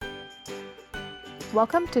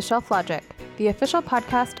Welcome to Shelf Logic, the official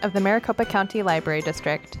podcast of the Maricopa County Library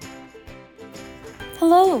District.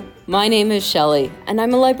 Hello, my name is Shelley, and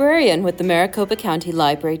I'm a librarian with the Maricopa County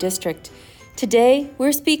Library District. Today,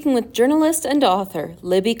 we're speaking with journalist and author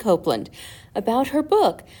Libby Copeland about her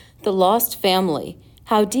book, The Lost Family: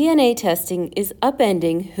 How DNA Testing is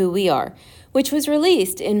Upending Who We Are, which was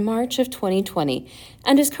released in March of 2020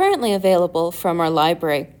 and is currently available from our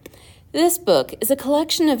library. This book is a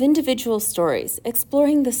collection of individual stories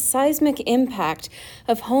exploring the seismic impact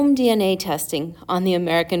of home DNA testing on the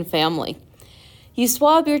American family. You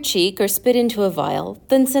swab your cheek or spit into a vial,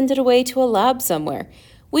 then send it away to a lab somewhere.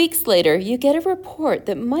 Weeks later, you get a report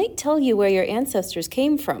that might tell you where your ancestors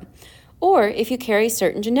came from, or if you carry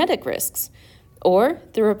certain genetic risks. Or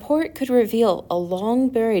the report could reveal a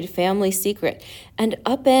long-buried family secret and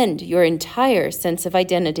upend your entire sense of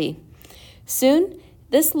identity. Soon,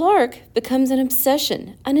 this lark becomes an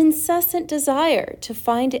obsession, an incessant desire to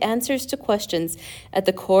find answers to questions at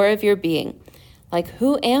the core of your being, like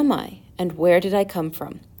who am I and where did I come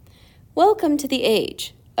from? Welcome to the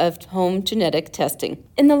age of home genetic testing.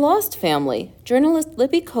 In The Lost Family, journalist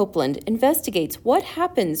Libby Copeland investigates what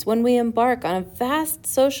happens when we embark on a vast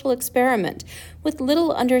social experiment with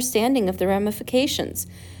little understanding of the ramifications.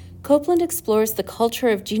 Copeland explores the culture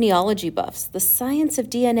of genealogy buffs, the science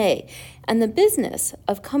of DNA, and the business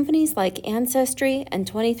of companies like Ancestry and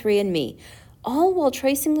 23andMe, all while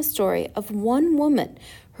tracing the story of one woman,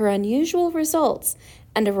 her unusual results,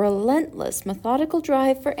 and a relentless, methodical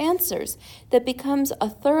drive for answers that becomes a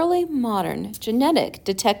thoroughly modern genetic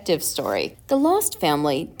detective story. The Lost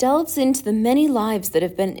Family delves into the many lives that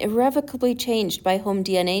have been irrevocably changed by home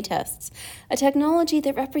DNA tests, a technology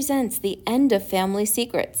that represents the end of family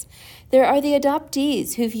secrets. There are the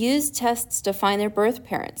adoptees who've used tests to find their birth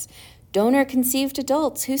parents, donor-conceived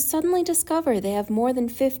adults who suddenly discover they have more than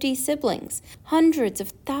 50 siblings, hundreds of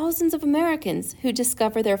thousands of Americans who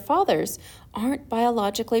discover their fathers aren't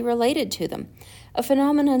biologically related to them, a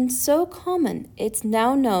phenomenon so common it's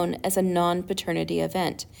now known as a non-paternity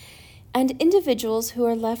event, and individuals who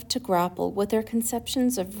are left to grapple with their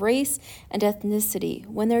conceptions of race and ethnicity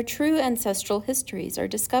when their true ancestral histories are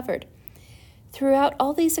discovered. Throughout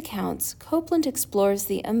all these accounts, Copeland explores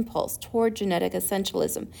the impulse toward genetic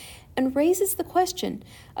essentialism and raises the question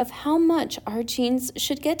of how much our genes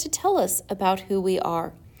should get to tell us about who we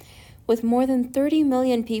are. With more than 30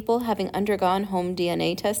 million people having undergone home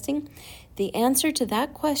DNA testing, the answer to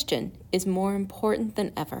that question is more important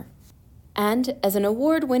than ever. And as an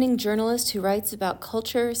award-winning journalist who writes about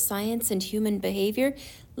culture, science, and human behavior,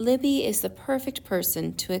 Libby is the perfect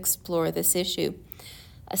person to explore this issue.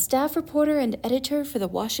 A staff reporter and editor for the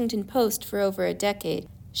Washington Post for over a decade,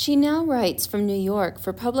 she now writes from New York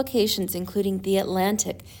for publications including The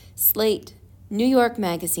Atlantic, Slate, New York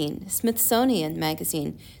Magazine, Smithsonian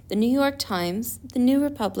Magazine, The New York Times, The New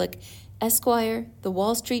Republic, Esquire, The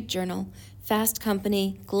Wall Street Journal, Fast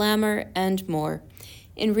Company, Glamour, and more.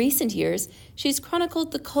 In recent years, she's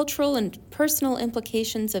chronicled the cultural and personal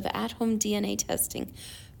implications of at-home DNA testing,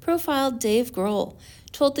 profiled Dave Grohl,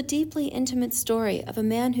 told the deeply intimate story of a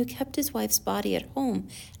man who kept his wife's body at home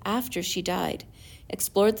after she died,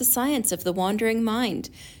 explored the science of the wandering mind,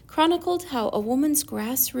 chronicled how a woman's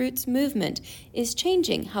grassroots movement is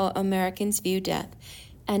changing how Americans view death,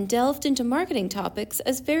 and delved into marketing topics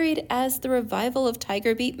as varied as the revival of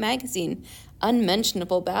Tiger Beat magazine,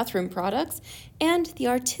 unmentionable bathroom products, and the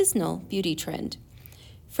artisanal beauty trend.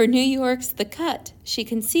 For New York's The Cut, she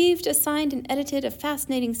conceived, assigned, and edited a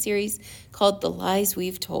fascinating series called The Lies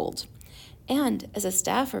We've Told. And as a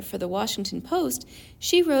staffer for the Washington Post,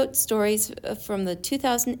 she wrote stories from the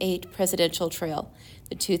 2008 presidential trail,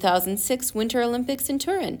 the 2006 Winter Olympics in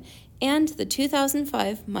Turin, and the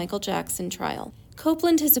 2005 Michael Jackson trial.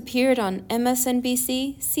 Copeland has appeared on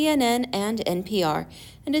MSNBC, CNN, and NPR,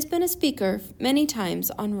 and has been a speaker many times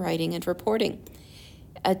on writing and reporting.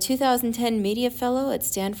 A 2010 Media Fellow at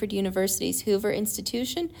Stanford University's Hoover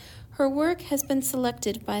Institution, her work has been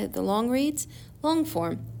selected by the Long Reads,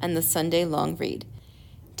 Longform, and the Sunday Long Read.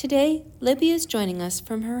 Today, Libby is joining us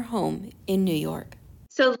from her home in New York.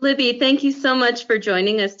 So, Libby, thank you so much for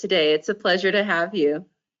joining us today. It's a pleasure to have you.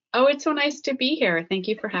 Oh, it's so nice to be here. Thank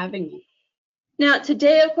you for having me. Now,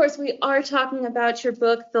 today, of course, we are talking about your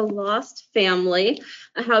book, The Lost Family: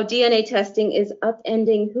 How DNA Testing is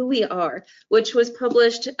Upending Who We Are, which was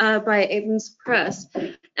published by Abrams Press.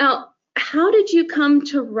 Now, how did you come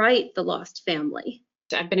to write The Lost Family?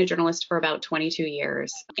 I've been a journalist for about 22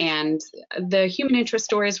 years, and the human interest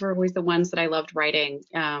stories were always the ones that I loved writing.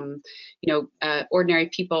 Ordinary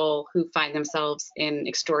people who find themselves in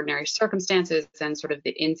extraordinary circumstances and sort of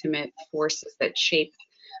the intimate forces that shape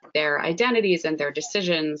their identities and their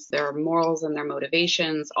decisions, their morals and their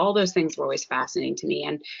motivations. All those things were always fascinating to me.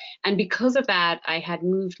 And because of that, I had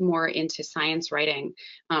moved more into science writing,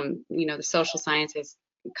 the social sciences,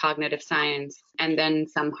 cognitive science, and then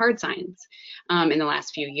some hard science in the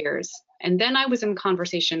last few years. And then I was in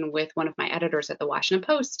conversation with one of my editors at the Washington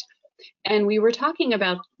Post, and we were talking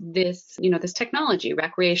about this, this technology,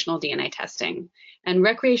 recreational DNA testing. And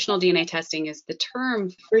recreational DNA testing is the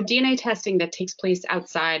term for DNA testing that takes place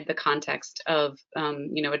outside the context of,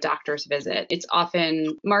 a doctor's visit. It's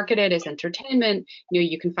often marketed as entertainment.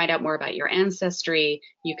 You can find out more about your ancestry.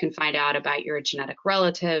 You can find out about your genetic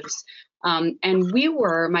relatives. And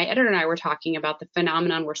my editor and I were talking about the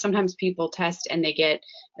phenomenon where sometimes people test and they get,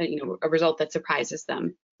 a result that surprises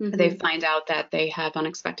them. Mm-hmm. They find out that they have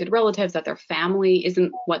unexpected relatives, that their family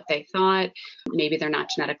isn't what they thought. Maybe they're not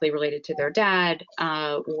genetically related to their dad,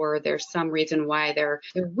 or there's some reason why their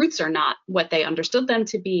roots are not what they understood them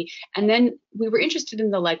to be. And then we were interested in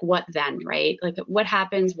the what then, right? Like what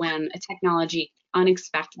happens when a technology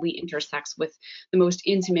unexpectedly intersects with the most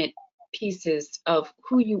intimate pieces of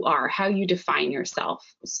who you are, how you define yourself.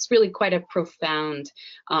 It's really quite a profound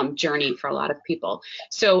journey for a lot of people.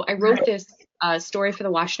 So I wrote this story for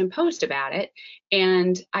the Washington Post about it,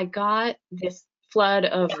 and I got this flood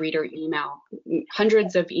of reader email,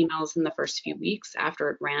 hundreds of emails in the first few weeks after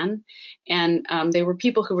it ran. And they were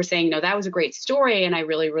people who were saying, that was a great story and I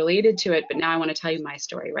really related to it, but now I want to tell you my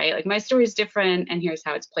story, right? Like my story is different and here's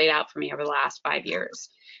how it's played out for me over the last 5 years.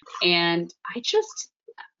 And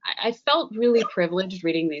I felt really privileged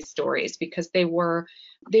reading these stories because they were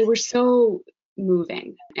so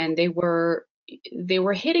moving, and they were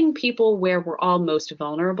hitting people where we're all most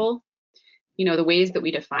vulnerable. The ways that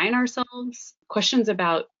we define ourselves, questions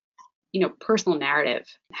about, personal narrative,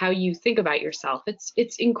 how you think about yourself. It's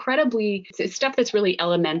stuff that's really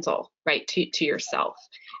elemental, right, to yourself.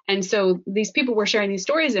 And so these people were sharing these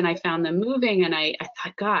stories and I found them moving, and I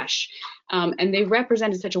thought, gosh, and they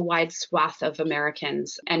represented such a wide swath of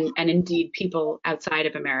Americans and indeed people outside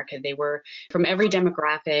of America. They were from every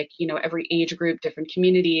demographic, every age group, different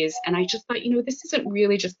communities. And I just thought, this isn't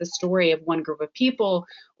really just the story of one group of people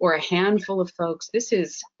or a handful of folks. This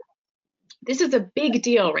is a big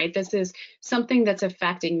deal, right? This is something that's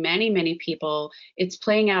affecting many, many people. It's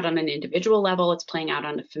playing out on an individual level. It's playing out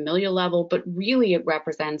on a familial level, but really it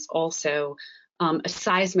represents also a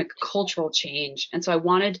seismic cultural change. And so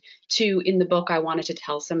in the book, I wanted to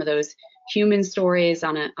tell some of those human stories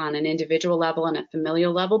on an individual level and a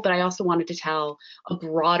familial level, but I also wanted to tell a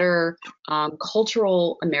broader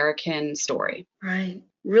cultural American story. Right.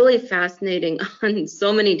 Really fascinating on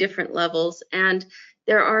so many different levels. And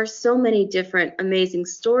there are so many different amazing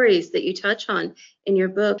stories that you touch on in your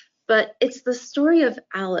book, but it's the story of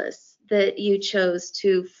Alice that you chose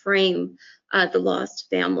to frame The Lost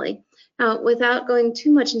Family. Now, without going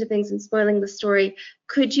too much into things and spoiling the story,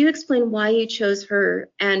 could you explain why you chose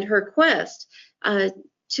her and her quest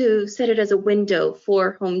to set it as a window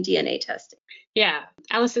for home DNA testing? Yeah,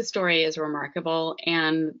 Alice's story is remarkable.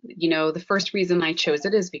 And, the first reason I chose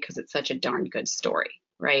it is because it's such a darn good story,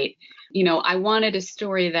 right? I wanted a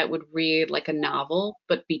story that would read like a novel,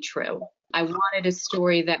 but be true. I wanted a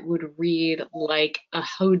story that would read like a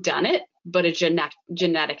whodunit, but a genetic,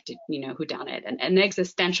 whodunit, an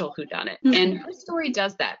existential whodunit. Mm-hmm. And her story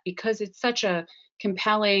does that because it's such a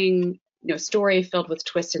compelling, story filled with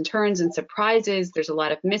twists and turns and surprises. There's a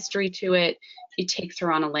lot of mystery to it. It takes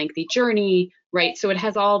her on a lengthy journey, right? So it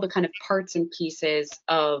has all the kind of parts and pieces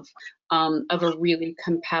of a really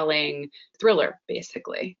compelling thriller,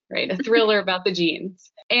 basically, right? A thriller about the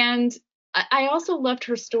genes. And I also loved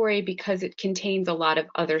her story because it contains a lot of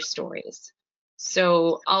other stories.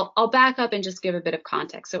 So I'll back up and just give a bit of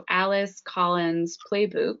context. So Alice Collins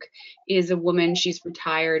Playbook is a woman. She's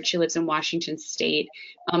retired. She lives in Washington State.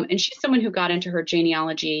 And she's someone who got into her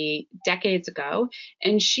genealogy decades ago.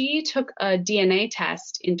 And she took a DNA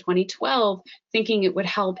test in 2012 thinking it would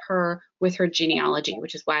help her with her genealogy,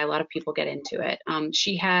 which is why a lot of people get into it.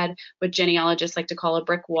 She had what genealogists like to call a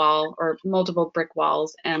brick wall or multiple brick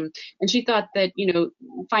walls. And she thought that,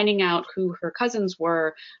 finding out who her cousins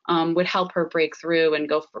were would help her break through and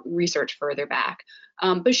go research further back.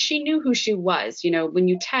 But she knew who she was. When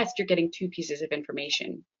you test, you're getting two pieces of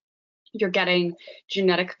information. You're getting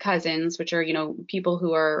genetic cousins, which are, people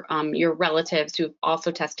who are your relatives who've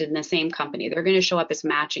also tested in the same company. They're going to show up as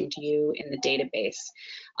matching to you in the database.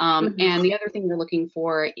 Mm-hmm. And the other thing you're looking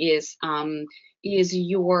for is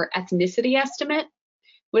your ethnicity estimate.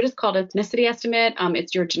 what is called ethnicity estimate.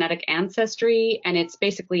 It's your genetic ancestry, and it's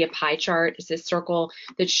basically a pie chart. It's this circle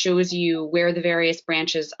that shows you where the various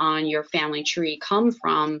branches on your family tree come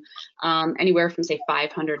from, anywhere from say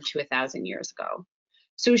 500 to 1,000 years ago.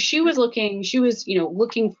 So she was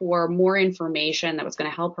looking for more information that was going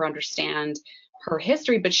to help her understand her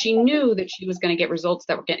history, but she knew that she was going to get results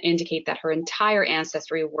that were going to indicate that her entire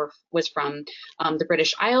ancestry was from the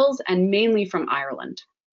British Isles and mainly from Ireland.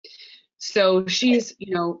 So she's,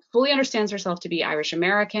 fully understands herself to be Irish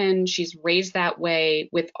American. She's raised that way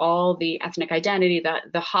with all the ethnic identity,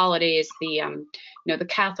 the holidays, the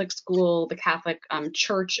Catholic school, the Catholic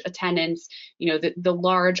church attendance, the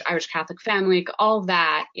large Irish Catholic family. All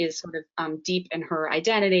that is sort of deep in her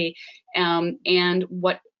identity. And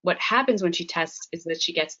what happens when she tests is that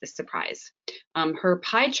she gets this surprise. Her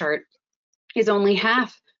pie chart is only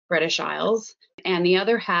half British Isles, and the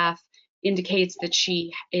other half indicates that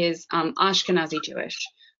she is Ashkenazi Jewish,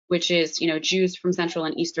 which is, Jews from Central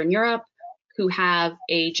and Eastern Europe who have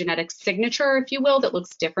a genetic signature, if you will, that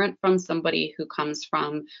looks different from somebody who comes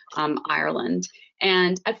from Ireland.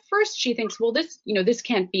 And at first she thinks, well, this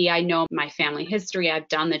can't be. I know my family history. I've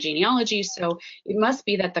done the genealogy, so it must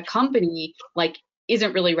be that the company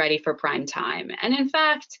isn't really ready for prime time. And in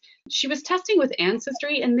fact, she was testing with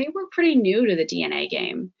Ancestry, and they were pretty new to the DNA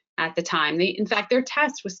game at the time. In fact, their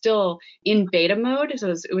test was still in beta mode,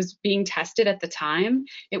 so it was being tested at the time.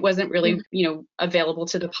 It wasn't really, available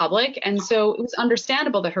to the public, and so it was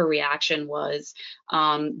understandable that her reaction was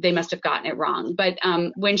they must have gotten it wrong. But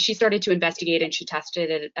when she started to investigate and she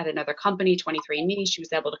tested it at another company, 23andMe, she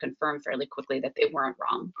was able to confirm fairly quickly that they weren't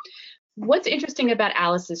wrong. What's interesting about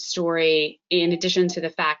Alice's story, in addition to the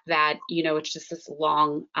fact that, it's just this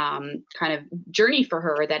long kind of journey for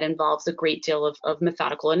her that involves a great deal of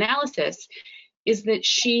methodical analysis, is that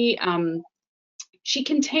she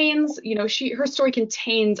contains, her story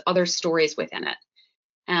contains other stories within it.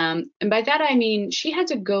 And by that, I mean, she had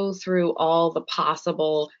to go through all the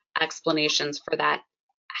possible explanations for that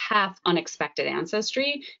half unexpected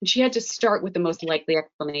ancestry, and she had to start with the most likely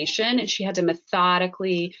explanation, and she had to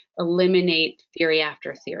methodically eliminate theory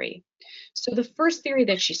after theory. So the first theory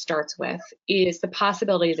that she starts with is the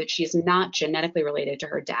possibility that she's not genetically related to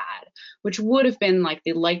her dad, which would have been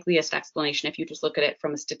the likeliest explanation if you just look at it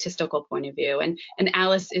from a statistical point of view. And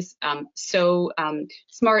Alice is so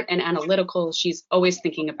smart and analytical. She's always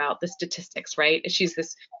thinking about the statistics, right? She's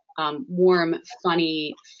this warm,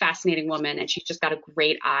 funny, fascinating woman, and she's just got a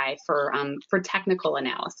great eye for technical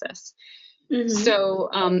analysis. Mm-hmm. So,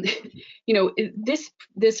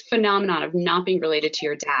 this phenomenon of not being related to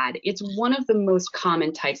your dad, it's one of the most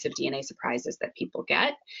common types of DNA surprises that people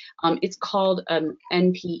get. It's called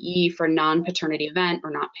NPE for non-paternity event,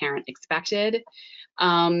 or not parent expected.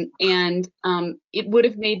 It would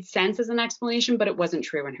have made sense as an explanation, but it wasn't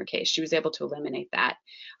true in her case. She was able to eliminate that.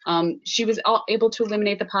 She was able to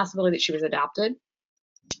eliminate the possibility that she was adopted.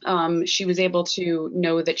 She was able to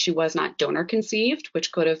know that she was not donor conceived,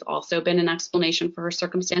 which could have also been an explanation for her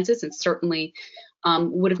circumstances, and certainly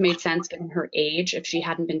would have made sense given her age if she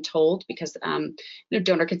hadn't been told, because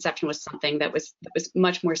donor conception was something that was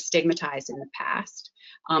much more stigmatized in the past,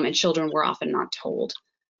 and children were often not told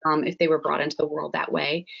if they were brought into the world that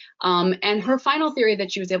way. And her final theory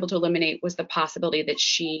that she was able to eliminate was the possibility that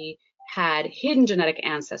she had hidden genetic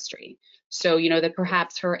ancestry. So, that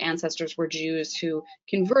perhaps her ancestors were Jews who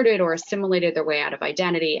converted or assimilated their way out of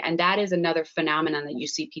identity. And that is another phenomenon that you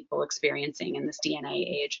see people experiencing in this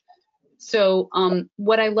DNA age. So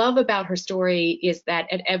what I love about her story is that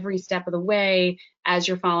at every step of the way, as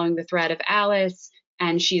you're following the thread of Alice,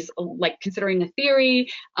 and she's considering a theory,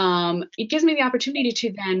 it gives me the opportunity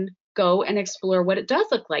to then go and explore what it does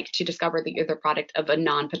look like to discover that you're the product of a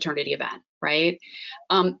non-paternity event, right?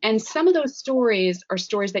 And some of those stories are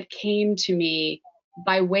stories that came to me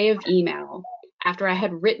by way of email after I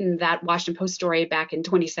had written that Washington Post story back in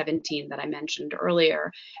 2017 that I mentioned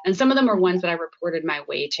earlier. And some of them are ones that I reported my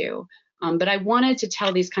way to. But I wanted to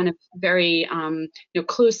tell these kind of very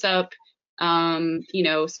close-up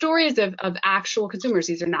stories of actual consumers.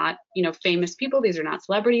 These are not, famous people. These are not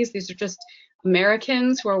celebrities. These are just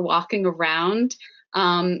Americans who are walking around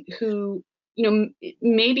who,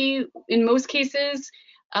 maybe in most cases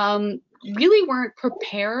really weren't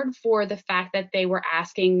prepared for the fact that they were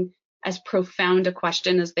asking as profound a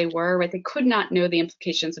question as they were, right? They could not know the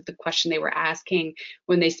implications of the question they were asking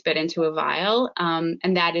when they spit into a vial. And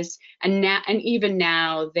even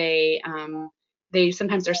now they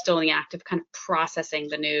sometimes are still in the act of kind of processing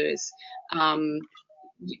the news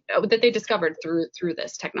that they discovered through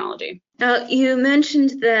this technology. Now, you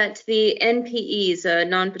mentioned that the NPEs,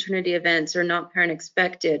 non-paternity events, are not parent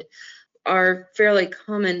expected. are fairly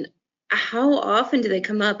common. How often do they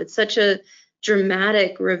come up? It's such a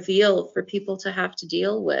dramatic reveal for people to have to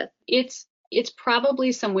deal with. It's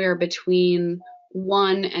probably somewhere between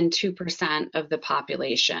 1 and 2% of the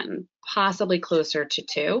population, possibly closer to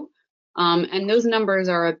 2. And those numbers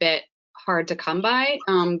are a bit hard to come by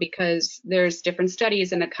because there's different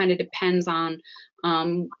studies, and it kind of depends on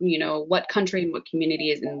what country and what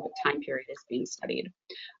community is and what time period is being studied.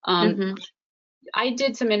 I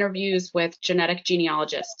did some interviews with genetic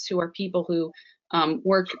genealogists, who are people who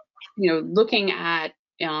work, looking at,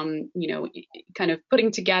 kind of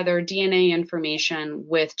putting together DNA information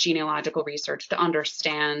with genealogical research to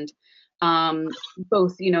understand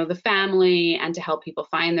both, the family and to help people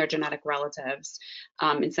find their genetic relatives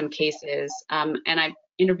in some cases. And I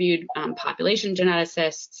interviewed population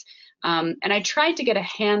geneticists, and I tried to get a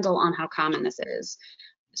handle on how common this is.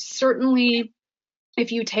 Certainly, if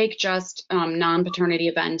you take just non-paternity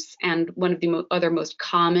events, and one of the other most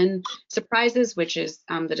common surprises, which is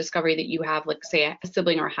the discovery that you have, like, say, a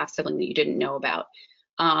sibling or a half sibling that you didn't know about.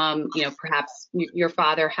 Perhaps your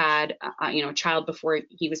father had, a child before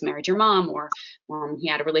he was married to your mom, or he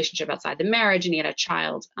had a relationship outside the marriage and he had a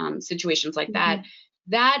child, situations like that.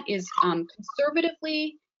 That is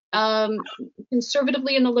conservatively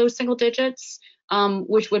in the low single digits,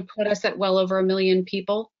 which would put us at well over 1 million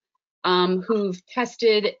people who've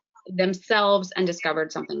tested themselves and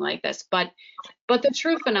discovered something like this. But the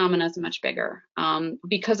true phenomenon is much bigger,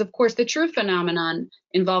 because of course the true phenomenon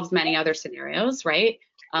involves many other scenarios, right?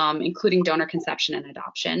 Including donor conception and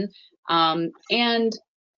adoption. And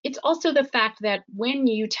it's also the fact that when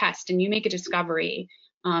you test and you make a discovery,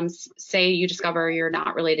 say you discover you're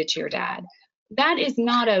not related to your dad, that is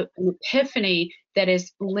not an epiphany that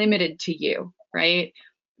is limited to you, right?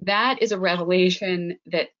 That is a revelation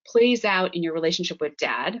that plays out in your relationship with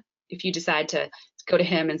dad. If you decide to go to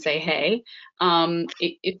him and say, hey,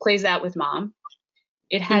 it plays out with mom.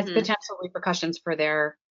 It has potential repercussions for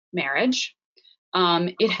their marriage.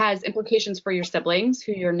 It has implications for your siblings,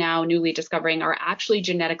 who you're now newly discovering are actually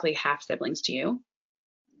genetically half siblings to you.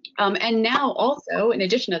 And now also, in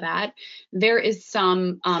addition to that, there is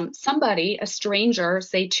somebody, a stranger,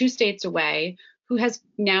 say 2 states away, who has,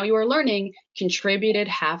 now you are learning, contributed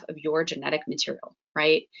half of your genetic material,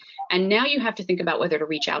 right? And now you have to think about whether to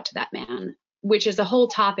reach out to that man, which is a whole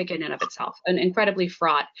topic in and of itself, an incredibly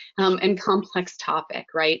fraught and complex topic,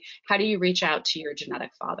 right? How do you reach out to your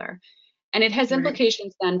genetic father? And it has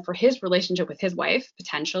implications then for his relationship with his wife,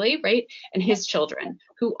 potentially, right? And his children,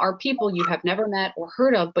 who are people you have never met or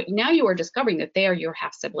heard of, but now you are discovering that they are your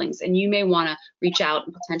half siblings, and you may want to reach out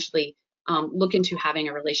and potentially look into having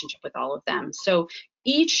a relationship with all of them. So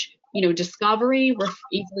each, discovery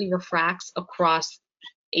easily refracts across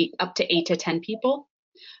up to 8 to 10 people.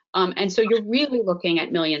 And so you're really looking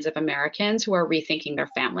at millions of Americans who are rethinking their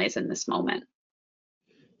families in this moment.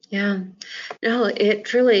 Yeah, no, it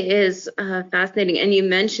truly is fascinating. And you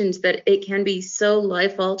mentioned that it can be so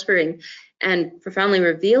life-altering and profoundly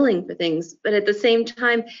revealing for things. But at the same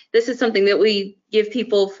time, this is something that we give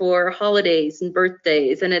people for holidays and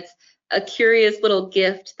birthdays, and it's a curious little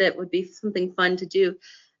gift that would be something fun to do.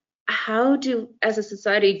 How as a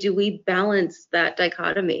society, do we balance that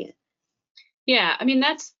dichotomy? Yeah, I mean,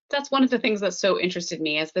 that's one of the things that so interested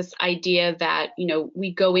me, is this idea that,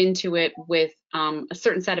 we go into it with a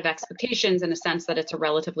certain set of expectations, in a sense that it's a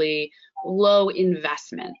relatively low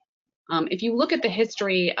investment. If you look at the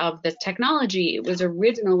history of this technology, it was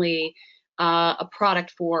originally a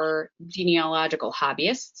product for genealogical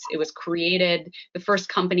hobbyists. It was created, the first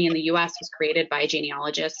company in the US was created by a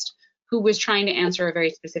genealogist who was trying to answer a very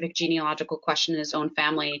specific genealogical question in his own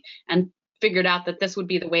family, and figured out that this would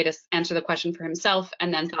be the way to answer the question for himself,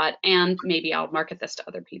 and then thought, and maybe I'll market this to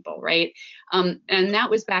other people, right? And that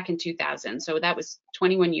was back in 2000. So that was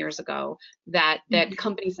 21 years ago that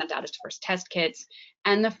company sent out its first test kits.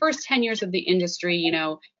 And the first 10 years of the industry,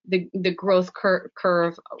 the growth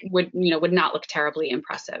curve would not look terribly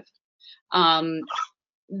impressive.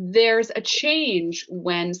 There's a change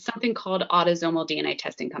when something called autosomal DNA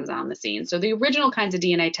testing comes on the scene. So the original kinds of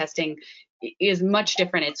DNA testing is much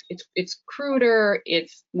different. It's cruder,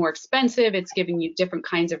 it's more expensive, it's giving you different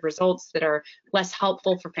kinds of results that are less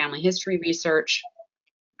helpful for family history research.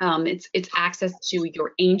 It's access to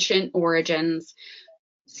your ancient origins.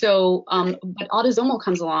 So, but autosomal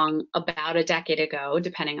comes along about a decade ago,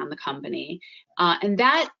 depending on the company, and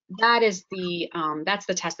that's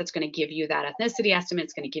the test that's going to give you that ethnicity estimate.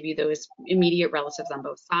 It's going to give you those immediate relatives on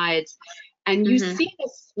both sides, and you see the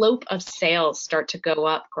slope of sales start to go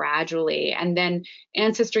up gradually. And then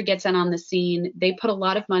Ancestry gets in on the scene. They put a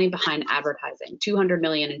lot of money behind advertising, $200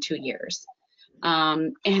 million in 2 years.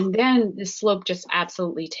 And then the slope just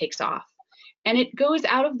absolutely takes off. And it goes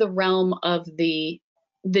out of the realm of the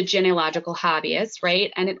genealogical hobbyist,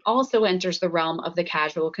 right? And it also enters the realm of the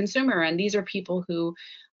casual consumer. And these are people who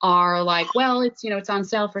are like, well, it's, it's on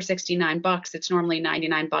sale for $69. It's normally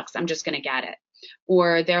 $99. I'm just going to get it.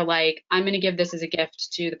 Or they're like, I'm going to give this as a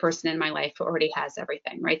gift to the person in my life who already has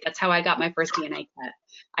everything, right? That's how I got my first DNA kit.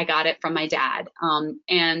 I got it from my dad.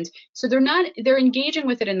 And so they're engaging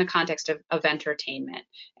with it in the context of entertainment.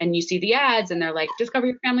 And you see the ads and they're like, discover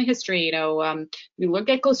your family history,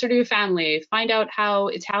 get closer to your family, find out how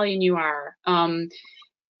Italian you are.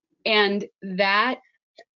 And that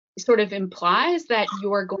sort of implies that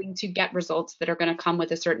you're going to get results that are going to come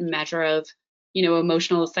with a certain measure of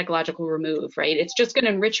emotional, psychological remove, right? It's just going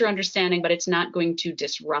to enrich your understanding, but it's not going to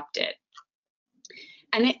disrupt it.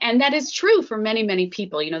 And that is true for many, many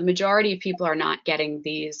people. The majority of people are not getting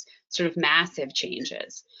these sort of massive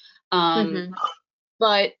changes.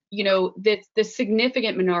 But, the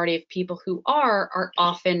significant minority of people who are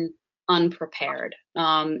often unprepared.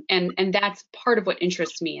 And that's part of what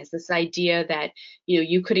interests me, is this idea that,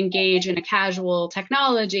 you could engage in a casual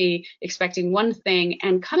technology expecting one thing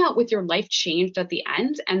and come out with your life changed at the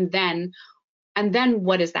end. And then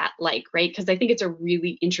what is that like, right? Because I think it's a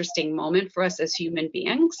really interesting moment for us as human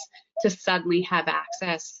beings to suddenly have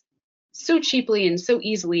access so cheaply and so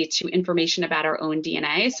easily to information about our own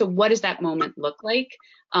DNA. So what does that moment look like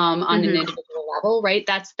on an individual level, right?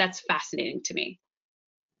 That's fascinating to me.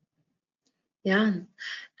 Yeah.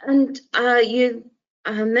 And you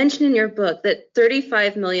mentioned in your book that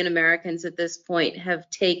 35 million Americans at this point have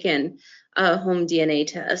taken a home DNA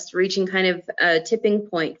test, reaching kind of a tipping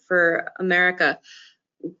point for America.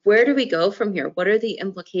 Where do we go from here? What are the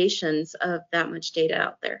implications of that much data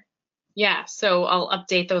out there? Yeah, so I'll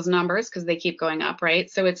update those numbers because they keep going up, right?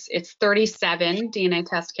 So it's 37 DNA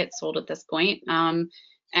test kits sold at this point. And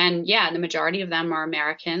yeah, the majority of them are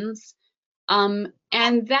Americans. And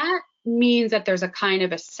that means that there's a kind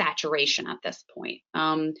of a saturation at this point,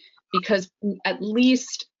 because at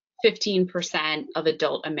least 15% of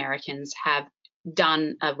adult Americans have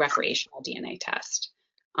done a recreational DNA test.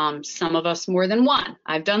 Some of us more than one.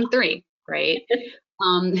 I've done 3, right?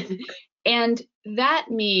 And that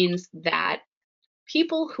means that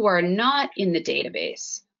people who are not in the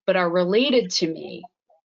database but are related to me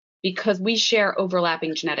because we share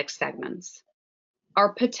overlapping genetic segments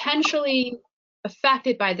are potentially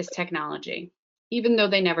affected by this technology, even though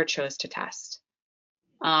they never chose to test.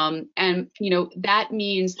 And, that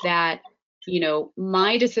means that,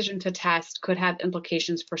 my decision to test could have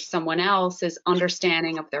implications for someone else's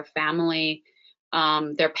understanding of their family,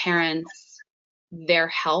 their parents, their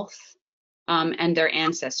health, and their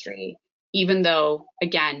ancestry, even though,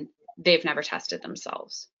 again, they've never tested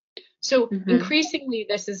themselves. So increasingly,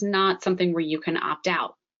 this is not something where you can opt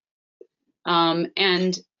out.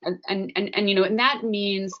 And that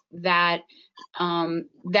means that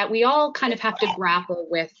that we all kind of have to grapple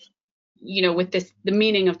with, with the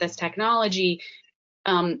meaning of this technology,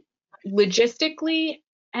 logistically,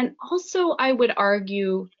 and also I would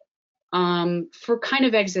argue for kind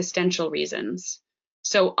of existential reasons.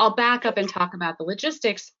 So I'll back up and talk about the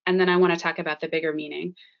logistics, and then I want to talk about the bigger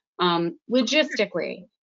meaning. Logistically,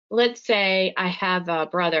 let's say I have a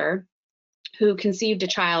brother who conceived a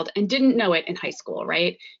child and didn't know it in high school,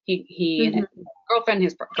 right? He and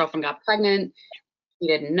his girlfriend got pregnant. He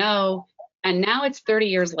didn't know. And now it's 30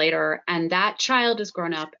 years later, and that child is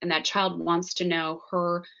grown up, and that child wants to know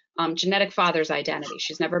her genetic father's identity.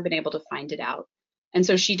 She's never been able to find it out. And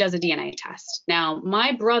so she does a DNA test. Now,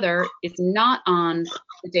 my brother is not on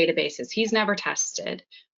the databases. He's never tested,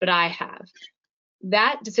 but I have.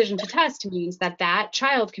 That decision to test means that that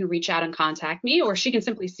child can reach out and contact me, or she can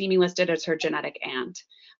simply see me listed as her genetic aunt.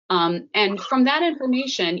 And from that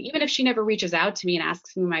information, even if she never reaches out to me and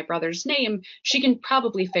asks me my brother's name, she can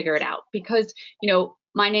probably figure it out because,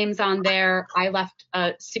 my name's on there. I left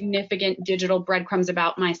significant digital breadcrumbs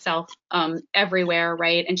about myself everywhere,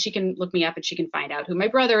 right? And she can look me up and she can find out who my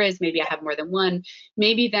brother is. Maybe I have more than one.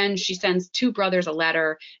 Maybe then she sends 2 brothers a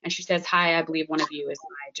letter and she says, hi, I believe one of you is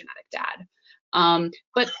my genetic dad.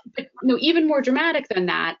 But even more dramatic than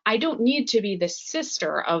that, I don't need to be the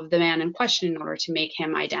sister of the man in question in order to make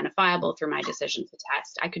him identifiable through my decision to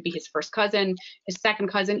test. I could be his first cousin, his second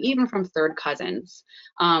cousin, even from third cousins.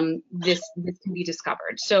 This can be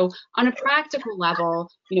discovered. So on a practical level,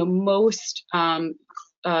 most white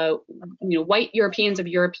Americans of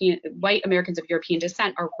European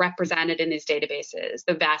descent are represented in these databases,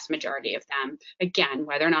 the vast majority of them, again,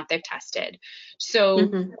 whether or not they've tested.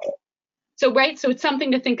 So right, so it's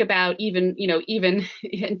something to think about, even even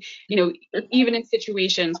in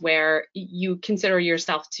situations where you consider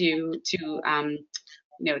yourself to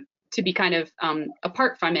be kind of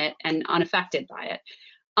apart from it and unaffected by it.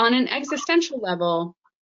 On an existential level,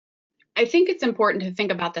 I think it's important to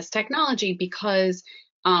think about this technology because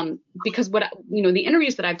what the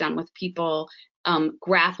interviews that I've done with people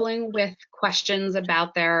grappling with questions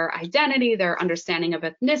about their identity, their understanding of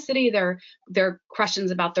ethnicity, their questions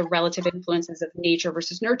about the relative influences of nature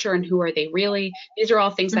versus nurture, and who are they really? These are all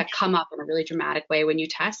things that come up in a really dramatic way when you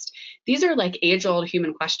test. These are like age-old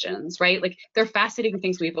human questions, right? Like they're fascinating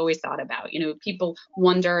things we've always thought about. People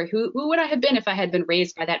wonder who would I have been if I had been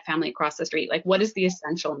raised by that family across the street? Like, what is the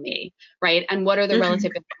essential me, right? And what are the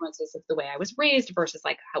relative influences of the way I was raised versus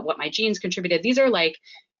like what my genes contributed? These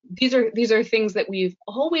are things that we've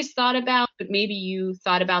always thought about, but maybe you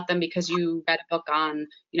thought about them because you read a book on,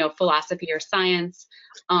 philosophy or science.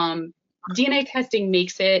 DNA testing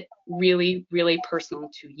makes it really, really personal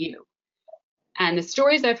to you. And the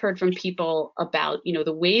stories I've heard from people about,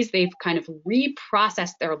 the ways they've kind of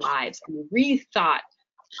reprocessed their lives and rethought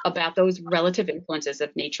about those relative influences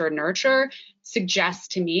of nature and nurture suggests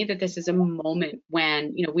to me that this is a moment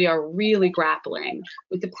when we are really grappling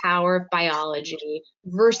with the power of biology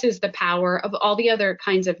versus the power of all the other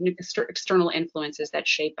kinds of external influences that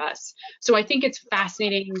shape us. So I think it's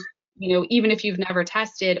fascinating, even if you've never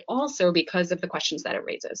tested, also because of the questions that it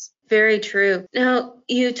raises. Very true. Now,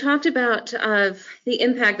 you talked about the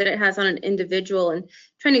impact that it has on an individual and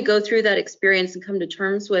trying to go through that experience and come to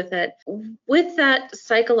terms with it. With that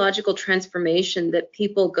psychological transformation that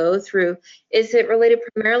people go through, is it related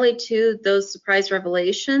primarily to those surprise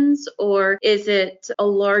revelations, or is it a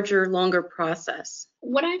larger, longer process?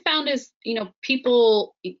 What I found is,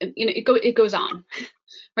 people, it goes on.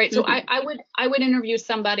 Right. So I would interview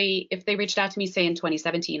somebody if they reached out to me, say in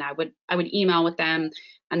 2017. I would email with them,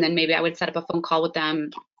 and then maybe I would set up a phone call with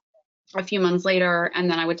them a few months later,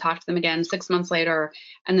 and then I would talk to them again 6 months later,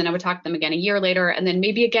 and then I would talk to them again a year later, and then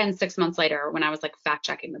maybe again 6 months later when I was like fact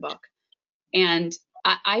checking the book. And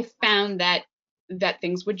I found that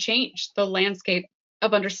things would change. The landscape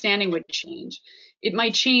of understanding would change. It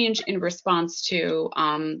might change in response to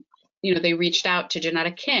they reached out to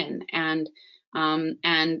genetic kin and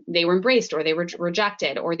they were embraced, or they were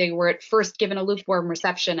rejected, or they were at first given a lukewarm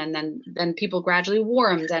reception, and then people gradually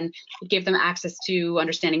warmed, and it gave them access to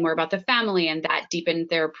understanding more about the family, and that deepened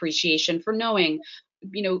their appreciation for knowing.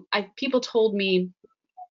 People told me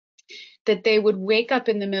that they would wake up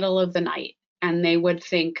in the middle of the night and they would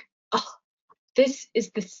think, oh, this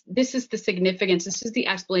is the significance. This is the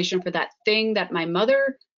explanation for that thing that my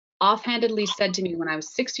mother offhandedly said to me when I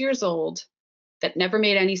was 6 years old, that never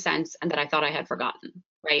made any sense and that I thought I had forgotten,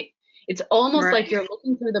 right? It's almost like you're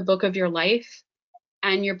looking through the book of your life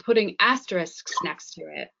and you're putting asterisks next to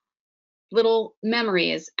it, little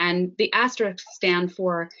memories, and the asterisks stand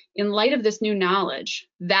for, in light of this new knowledge,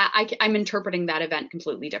 that I'm interpreting that event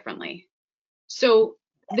completely differently. So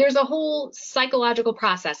there's a whole psychological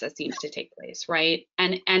process that seems to take place, right?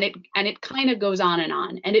 And it kind of goes on,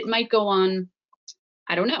 and it might go on,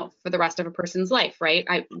 I don't know, for the rest of a person's life,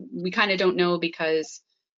 right? We kind of don't know, because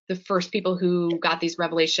the first people who got these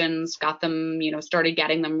revelations got them, started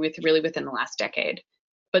getting them within the last decade.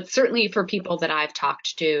 But certainly for people that I've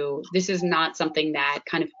talked to, this is not something that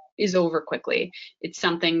kind of is over quickly. It's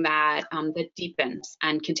something that that deepens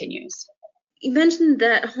and continues. You mentioned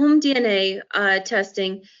that home DNA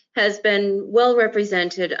testing has been well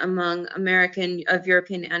represented among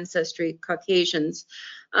European ancestry Caucasians.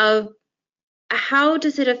 How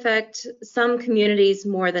does it affect some communities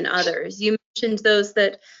more than others? You mentioned those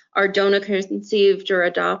that are donor conceived or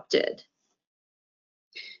adopted.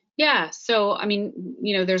 Yeah, so I mean,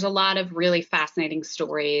 there's a lot of really fascinating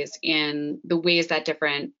stories in the ways that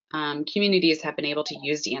different communities have been able to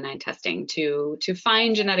use DNA testing to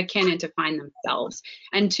find genetic kin and to find themselves.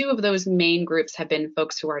 And two of those main groups have been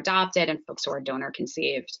folks who are adopted and folks who are donor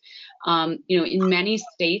conceived. In many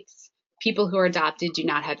states, people who are adopted do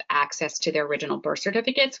not have access to their original birth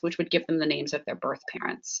certificates, which would give them the names of their birth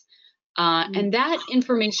parents. And that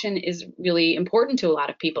information is really important to a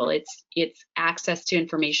lot of people. It's access to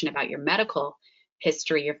information about your medical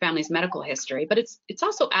history, your family's medical history, but it's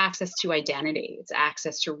also access to identity. It's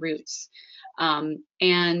access to roots.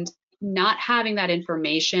 And not having that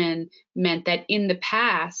information meant that in the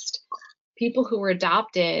past, people who were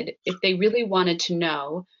adopted, if they really wanted to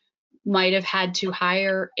know, might have had to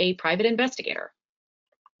hire a private investigator.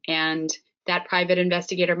 And that private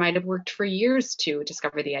investigator might have worked for years to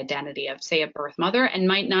discover the identity of, say, a birth mother, and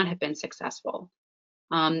might not have been successful.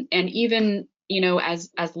 And even, as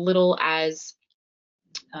little as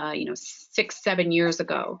 6, 7 years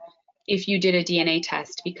ago, if you did a DNA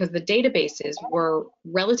test, because the databases were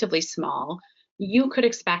relatively small, you could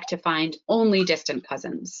expect to find only distant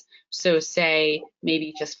cousins. So say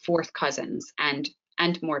maybe just fourth cousins and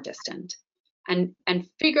more distant. And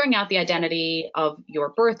figuring out the identity of your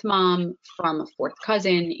birth mom from a fourth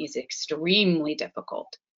cousin is extremely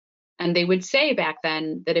difficult. And they would say back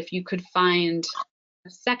then that if you could find a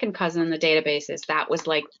second cousin in the databases, that was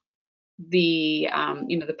like the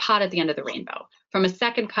pot at the end of the rainbow. From a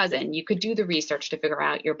second cousin, you could do the research to figure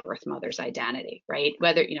out your birth mother's identity, right?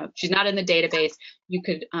 Whether, she's not in the database, you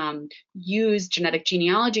could use genetic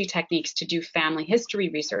genealogy techniques to do family history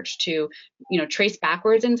research to, trace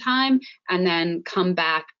backwards in time and then come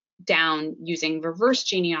back down using reverse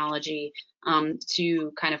genealogy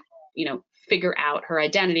to kind of, figure out her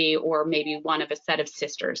identity, or maybe one of a set of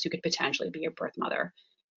sisters who could potentially be your birth mother.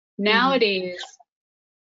 Nowadays,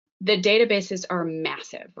 the databases are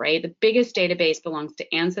massive, right? The biggest database belongs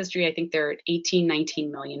to Ancestry. I think there are 18,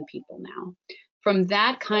 19 million people now. From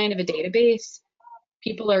that kind of a database,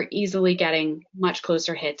 people are easily getting much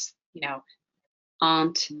closer hits,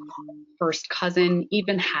 aunt, first cousin,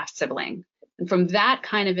 even half sibling. And from that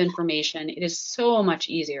kind of information, it is so much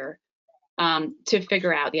easier to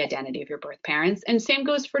figure out the identity of your birth parents. And same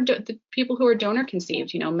goes for the people who are donor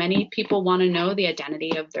conceived. Many people want to know the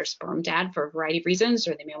identity of their sperm dad for a variety of reasons,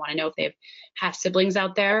 or they may want to know if they have half siblings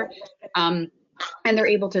out there. And they're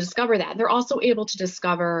able to discover that. They're also able to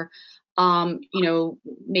discover,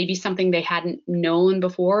 maybe something they hadn't known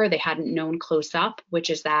before, they hadn't known close up, which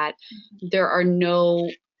is that there are no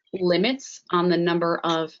limits on the number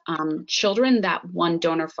of children that one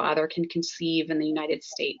donor father can conceive in the United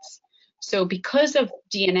States. So because of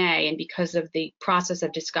DNA and because of the process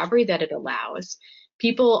of discovery that it allows,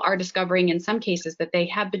 people are discovering in some cases that they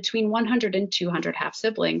have between 100 and 200 half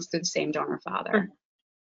siblings through the same donor father.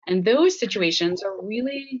 And those situations are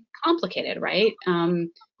really complicated, right?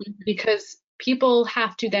 Because people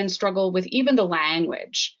have to then struggle with even the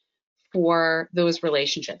language for those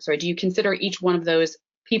relationships, right? Do you consider each one of those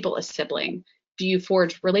people a sibling? Do you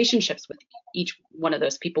forge relationships with each one of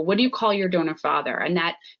those people? What do you call your donor father? And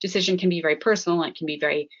that decision can be very personal. It can be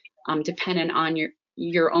very dependent on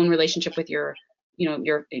your own relationship with your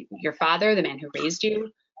father, the man who raised you.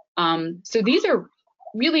 So these are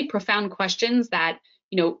really profound questions that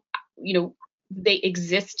they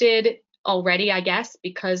existed already, I guess,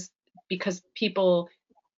 because people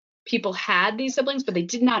had these siblings, but they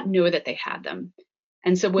did not know that they had them.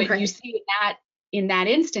 And so what you see in that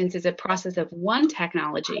instance is a process of one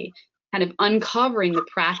technology kind of uncovering the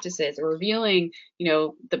practices or revealing,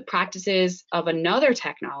 the practices of another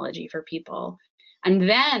technology for people. And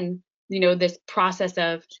then, this process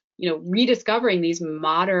of, rediscovering these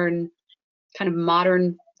modern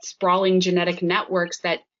sprawling genetic networks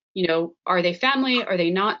that, are they family? Are they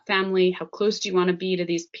not family? How close do you want to be to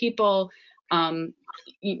these people?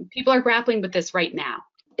 People are grappling with this right now.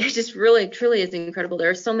 It just really, truly is incredible. There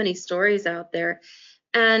are so many stories out there.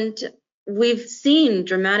 And we've seen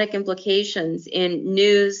dramatic implications in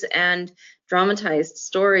news and dramatized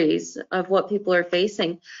stories of what people are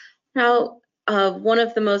facing. Now, one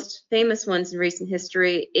of the most famous ones in recent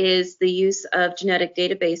history is the use of genetic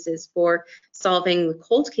databases for solving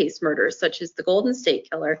cold case murders, such as the Golden State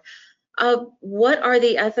Killer. What are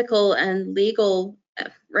the ethical and legal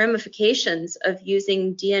ramifications of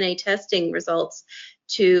using DNA testing results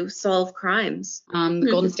to solve crimes? The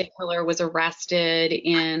Golden State Killer was arrested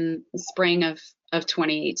in the spring of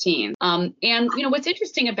 2018. And what's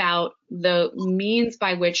interesting about the means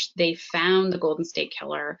by which they found the Golden State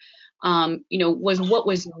Killer, was what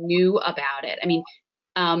was new about it. I mean,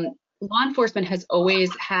 law enforcement has always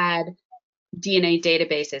had DNA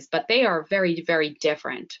databases, but they are very, very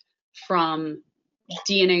different from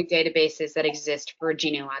DNA databases that exist for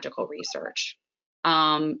genealogical research.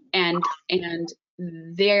 And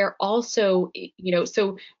they're also,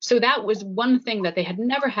 so that was one thing that they had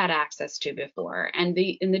never had access to before. And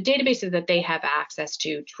the databases that they have access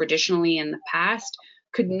to traditionally in the past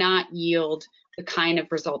could not yield the kind of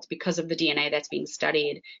results, because of the DNA that's being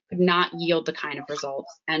studied, could not yield the kind of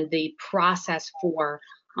results. And the process for,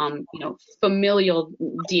 familial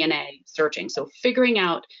DNA searching, so figuring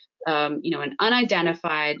out, an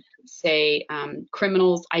unidentified, say,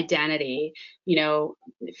 criminal's identity,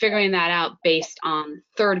 figuring that out based on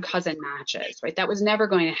third cousin matches, right? That was never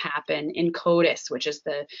going to happen in CODIS, which is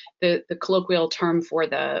the colloquial term for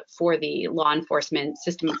the law enforcement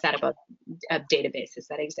system setup of databases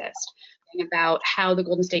that exist. About how the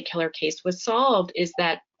Golden State Killer case was solved is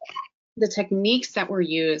that the techniques that were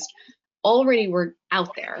used already were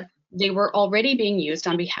out there. they were already being used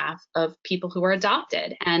on behalf of people who are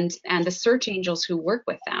adopted and the search angels who work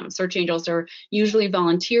with them. Search angels are usually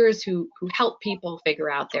volunteers who help people figure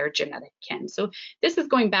out their genetic kin. So this is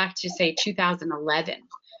going back to, say, 2011,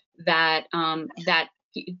 that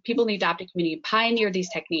people in the adopted community pioneered these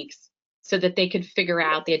techniques so that they could figure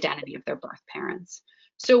out the identity of their birth parents.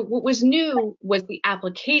 So what was new was the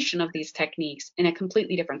application of these techniques in a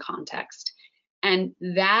completely different context. And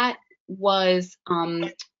that was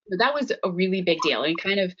a really big deal. It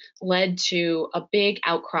kind of led to a big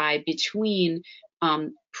outcry between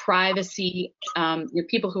privacy,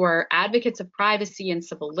 people who are advocates of privacy and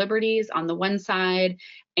civil liberties on the one side,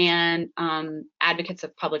 and advocates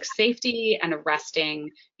of public safety and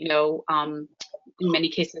arresting, in many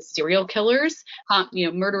cases, serial killers,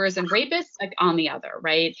 murderers and rapists, like, on the other,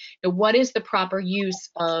 right? What is the proper use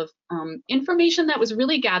of information that was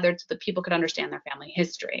really gathered so that people could understand their family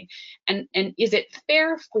history? And is it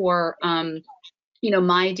fair for, my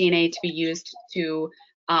DNA to be used to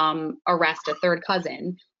arrest a third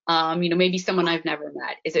cousin? Maybe someone I've never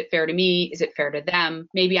met. Is it fair to me? Is it fair to them?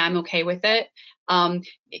 Maybe I'm okay with it,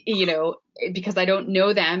 because I don't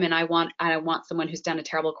know them, and I want someone who's done a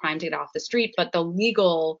terrible crime to get off the street. But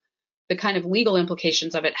the kind of legal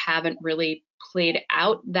implications of it haven't really played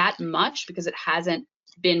out that much, because it hasn't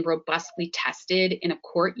been robustly tested in a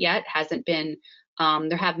court yet.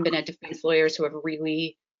 There haven't been defense lawyers who have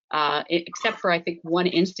really, except for, I think, one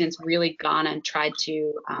instance, really gone and tried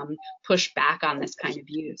to push back on this kind of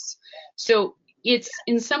use. So it's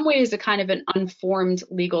in some ways a kind of an unformed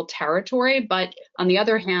legal territory, but on the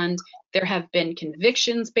other hand, there have been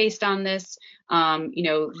convictions based on this.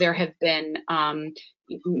 There have been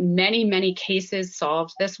many, many cases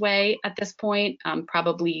solved this way at this point,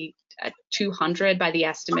 probably 200 by the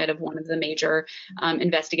estimate of one of the major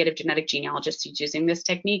investigative genetic genealogists who's using this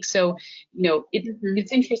technique. So,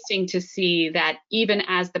 it's interesting to see that even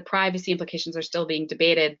as the privacy implications are still being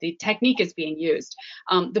debated, the technique is being used.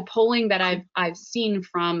 The polling that I've seen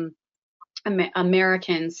from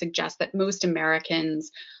Americans suggests that most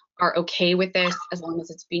Americans are okay with this as long as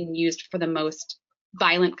it's being used for the most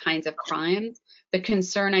violent kinds of crimes. The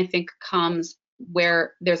concern, I think, comes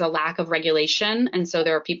where there's a lack of regulation, and so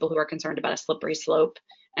there are people who are concerned about a slippery slope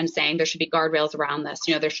and saying there should be guardrails around this.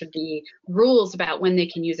 There should be rules about when they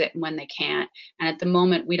can use it and when they can't. And at the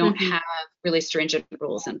moment, we don't have really stringent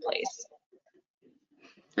rules in place.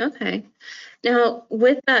 Okay. Now,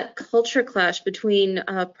 with that culture clash between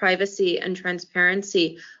privacy and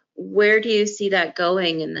transparency, where do you see that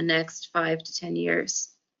going in the next 5 to 10 years?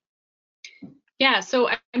 Yeah, so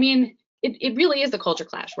I mean, it really is a culture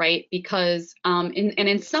clash, right? Because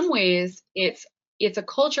in some ways, it's a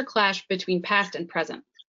culture clash between past and present.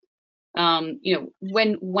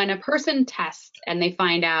 When a person tests and they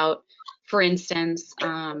find out, for instance,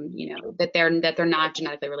 that they're not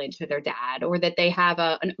genetically related to their dad, or that they have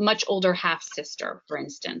a much older half sister, for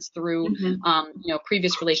instance, through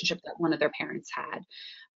previous relationship that one of their parents had.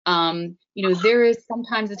 There is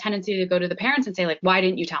sometimes a tendency to go to the parents and say, like, why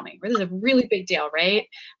didn't you tell me? This is a really big deal, right?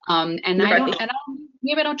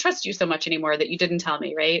 Maybe I don't trust you so much anymore that you didn't tell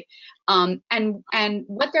me, right? And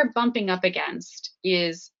what they're bumping up against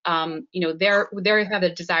is, they have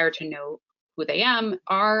a desire to know who they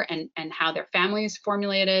are and how their family is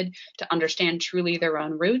formulated, to understand truly their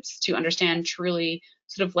own roots, to understand truly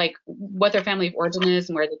sort of like what their family of origin is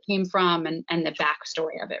and where they came from, and the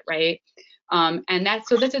backstory of it, right? And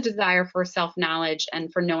that's a desire for self-knowledge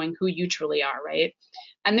and for knowing who you truly are, right?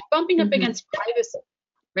 And they're bumping up against privacy,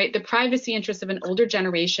 right? The privacy interests of an older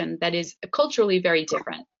generation that is culturally very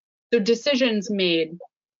different. So decisions made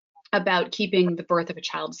about keeping the birth of a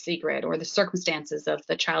child secret, or the circumstances of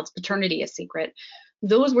the child's paternity a secret,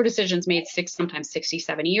 those were decisions made sometimes 60,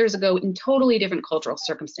 70 years ago in totally different cultural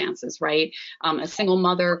circumstances, right? A single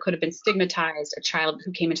mother could have been stigmatized. A child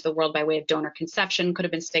who came into the world by way of donor conception could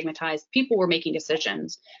have been stigmatized. People were making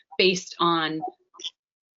decisions based on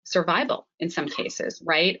survival in some cases,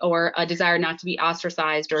 right? Or a desire not to be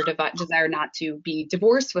ostracized, or desire not to be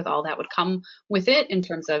divorced with all that would come with it in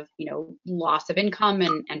terms of, loss of income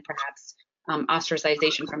and perhaps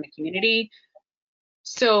ostracization from the community.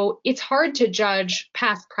 So it's hard to judge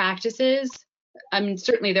past practices. I mean,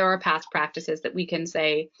 certainly there are past practices that we can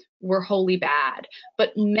say were wholly bad,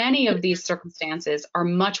 but many of these circumstances are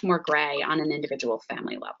much more gray on an individual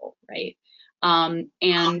family level, right?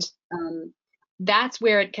 That's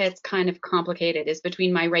where it gets kind of complicated, is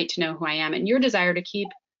between my right to know who I am and your desire to keep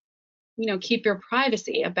your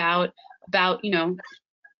privacy about how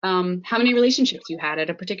many relationships you had at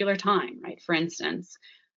a particular time, right? For instance.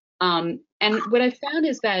 And what I found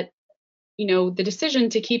is that, the decision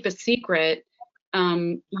to keep a secret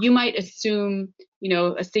you might assume,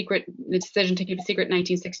 the decision to keep a secret in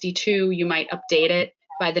 1962, you might update it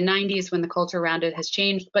by the 90s when the culture around it has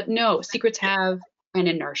changed. But no, secrets have an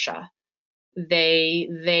inertia.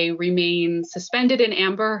 They remain suspended in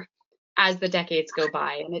amber as the decades go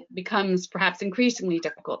by, and it becomes perhaps increasingly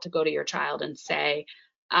difficult to go to your child and say,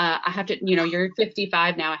 I have to, you're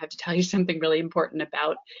 55 now, I have to tell you something really important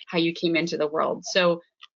about how you came into the world. So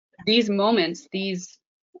these moments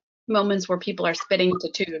where people are spitting into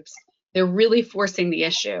tubes, they're really forcing the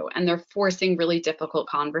issue, and they're forcing really difficult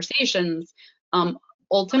conversations.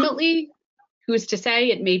 Ultimately, who's to say?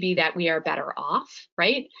 It may be that we are better off,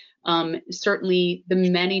 right? Certainly the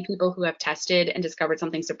many people who have tested and discovered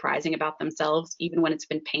something surprising about themselves, even when it's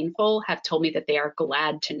been painful, have told me that they are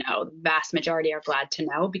glad to know. The vast majority are glad to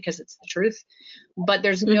know because it's the truth. But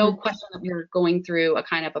there's no question that we're going through a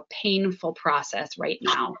kind of a painful process right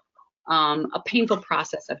now, a painful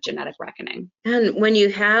process of genetic reckoning. And when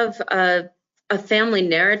you have a family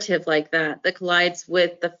narrative like that collides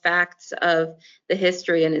with the facts of the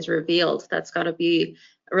history and is revealed, that's got to be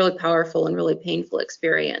a really powerful and really painful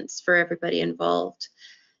experience for everybody involved.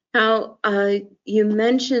 Now, you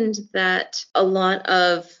mentioned that a lot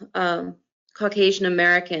of Caucasian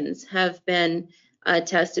Americans have been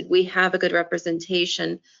tested. We have a good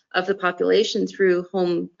representation of the population through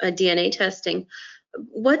home DNA testing.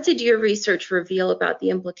 What did your research reveal about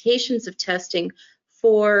the implications of testing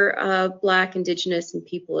for Black, Indigenous, and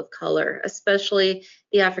people of color, especially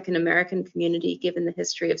the African American community, given the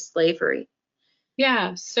history of slavery?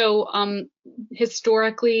 Yeah, so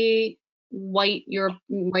historically, white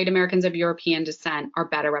Americans of European descent are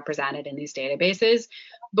better represented in these databases,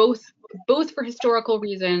 both for historical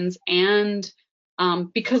reasons and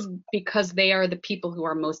because they are the people who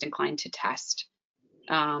are most inclined to test.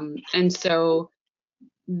 And so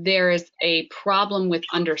there is a problem with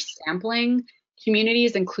undersampling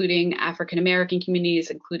communities, including African American communities,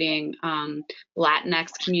 including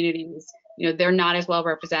Latinx communities. They're not as well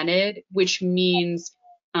represented, which means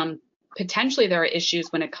potentially there are issues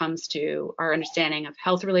when it comes to our understanding of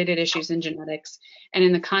health-related issues in genetics. And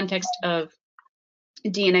in the context of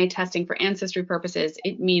DNA testing for ancestry purposes,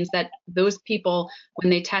 it means that those people, when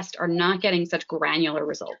they test, are not getting such granular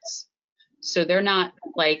results. So they're not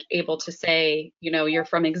like able to say, you're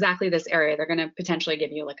from exactly this area. They're going to potentially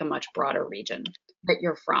give you like a much broader region that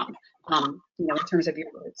you're from, in terms of your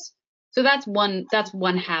roots. So that's one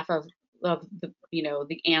half of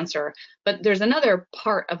the answer. But there's another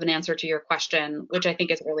part of an answer to your question, which I think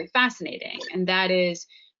is really fascinating. And that is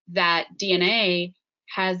that DNA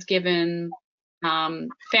has given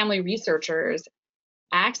family researchers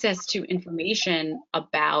access to information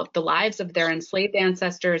about the lives of their enslaved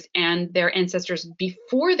ancestors and their ancestors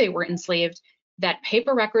before they were enslaved that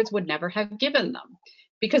paper records would never have given them,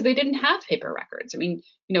 because they didn't have paper records. I mean,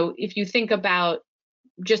 if you think about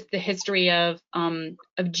just the history of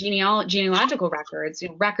genealogical records,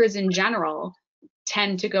 records in general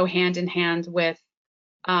tend to go hand in hand with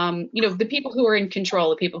the people who are in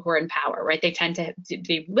control, the people who are in power, right? They tend to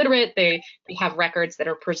be literate. They have records that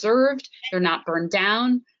are preserved. They're not burned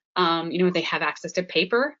down. They have access to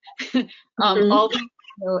paper. All these,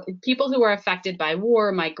 people who are affected by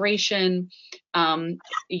war, migration,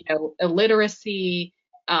 illiteracy,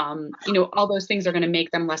 all those things are going to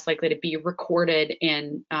make them less likely to be recorded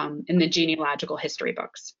in the genealogical history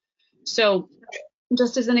books. So,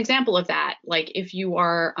 just as an example of that, like if you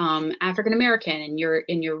are African American and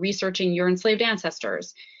you're researching your enslaved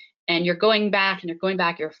ancestors, and you're going back,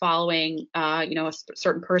 you're following a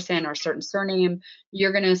certain person or a certain surname,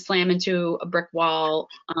 you're going to slam into a brick wall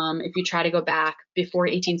if you try to go back before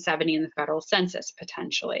 1870 in the federal census,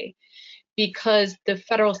 potentially, because the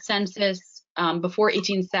federal census before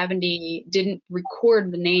 1870 didn't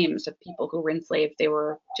record the names of people who were enslaved. They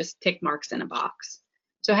were just tick marks in a box.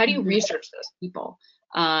 So how do you research those people?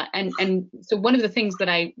 And so one of the things that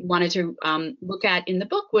I wanted to look at in the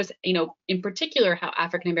book was, in particular, how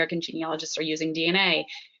African-American genealogists are using DNA.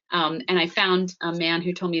 And I found a man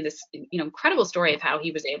who told me this, incredible story of how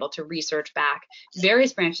he was able to research back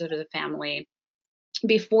various branches of the family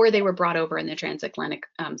before they were brought over in the transatlantic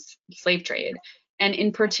slave trade. And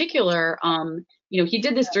in particular, he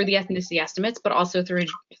did this through the ethnicity estimates, but also through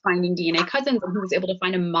finding DNA cousins. And he was able to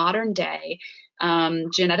find a modern day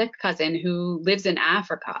genetic cousin who lives in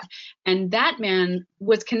Africa. And that man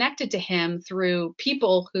was connected to him through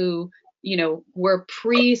people who, were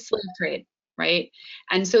pre-slave trade, right?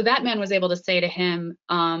 And so that man was able to say to him,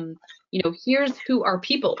 here's who our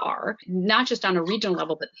people are, not just on a regional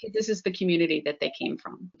level, but this is the community that they came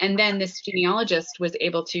from. And then this genealogist was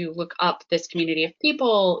able to look up this community of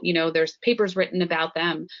people. There's papers written about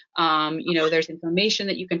them. There's information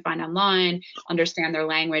that you can find online, understand their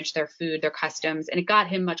language, their food, their customs. And it got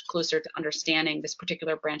him much closer to understanding this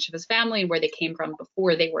particular branch of his family, where they came from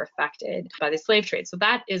before they were affected by the slave trade. So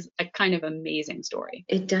that is a kind of amazing story.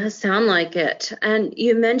 It does sound like it. And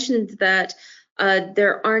you mentioned that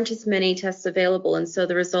there aren't as many tests available, and so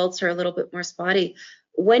the results are a little bit more spotty.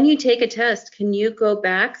 When you take a test, can you go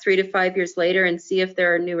back 3 to 5 years later and see if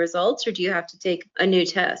there are new results, or do you have to take a new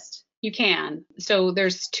test? You can. So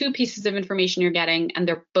there's 2 pieces of information you're getting, and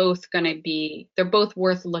they're both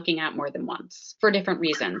worth looking at more than once for different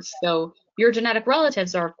reasons. So your genetic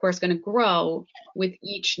relatives are, of course, going to grow with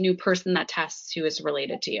each new person that tests who is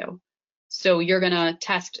related to you. So you're going to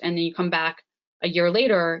test, and then you come back a year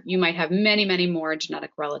later, you might have many, many more genetic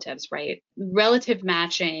relatives, right? Relative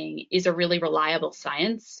matching is a really reliable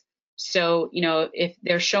science. So, if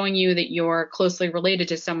they're showing you that you're closely related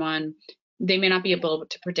to someone, they may not be able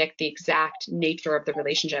to predict the exact nature of the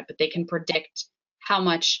relationship, but they can predict how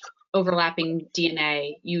much overlapping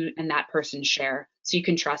DNA you and that person share. So you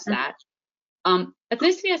can trust that.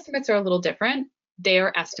 Ethnicity estimates are a little different. They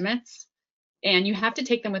are estimates, and you have to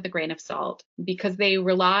take them with a grain of salt because they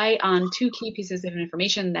rely on 2 key pieces of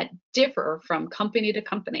information that differ from company to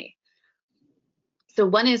company. So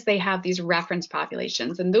one is they have these reference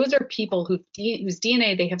populations, and those are people whose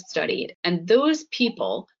DNA they have studied. And those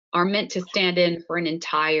people are meant to stand in for an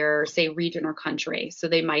entire, say, region or country. So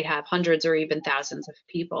they might have hundreds or even thousands of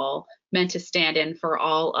people meant to stand in for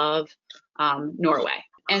all of Norway.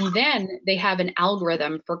 And then they have an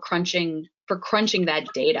algorithm for crunching that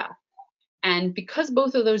data. And because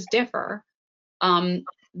both of those differ,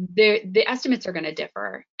 the estimates are going to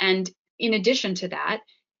differ. And in addition to that,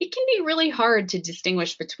 it can be really hard to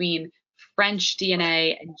distinguish between French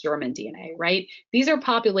DNA and German DNA, right? These are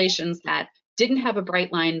populations that didn't have a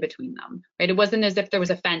bright line between them, right? It wasn't as if there was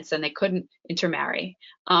a fence and they couldn't intermarry.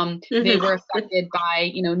 They were affected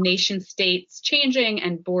by, nation states changing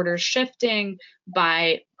and borders shifting,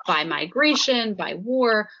 by migration, by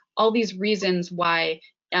war, all these reasons why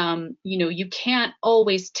you can't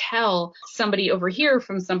always tell somebody over here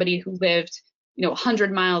from somebody who lived,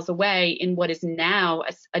 100 miles away in what is now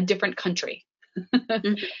a different country.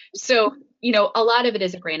 So, a lot of it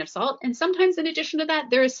is a grain of salt. And sometimes in addition to that,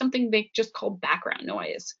 there is something they just call background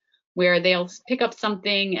noise, where they'll pick up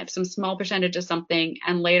something, some small percentage of something,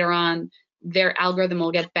 and later on their algorithm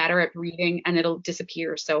will get better at reading and it'll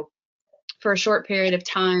disappear. So for a short period of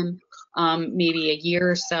time, maybe a year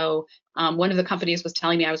or so, one of the companies was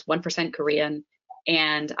telling me I was 1% Korean,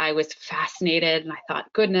 and I was fascinated, and I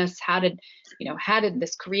thought, goodness, how did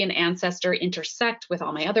this Korean ancestor intersect with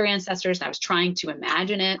all my other ancestors? And I was trying to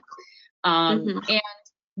imagine it. And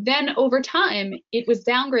then over time, it was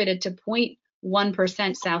downgraded to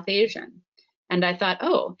 0.1% South Asian. And I thought,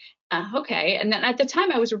 okay. And then at the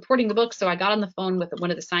time I was reporting the book, so I got on the phone with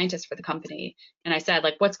one of the scientists for the company, and I said,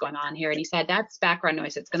 what's going on here? And he said, that's background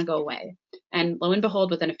noise. It's going to go away. And lo and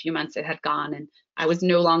behold, within a few months, it had gone, and I was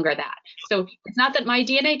no longer that. So it's not that my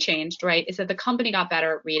DNA changed, right? It's that the company got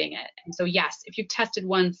better at reading it. And so yes, if you've tested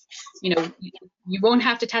once, you won't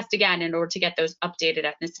have to test again in order to get those updated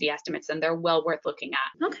ethnicity estimates, and they're well worth looking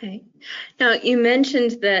at. Okay. Now, you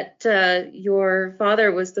mentioned that your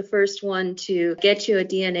father was the first one to get you a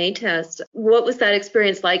DNA test. What was that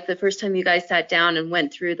experience like the first time you guys sat down and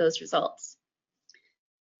went through those results?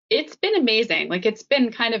 It's been amazing. It's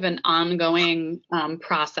been kind of an ongoing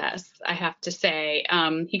process, I have to say.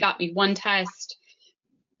 He got me one test,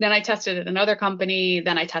 then I tested at another company,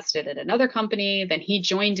 then I tested at another company, then he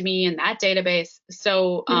joined me in that database.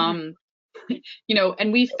 So, and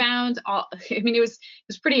we found it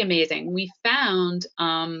was pretty amazing. We found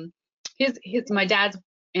my dad's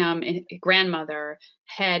grandmother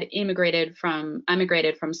had emigrated from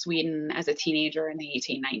Sweden as a teenager in the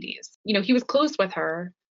 1890s. He was close with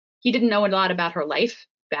her. He didn't know a lot about her life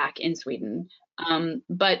back in Sweden,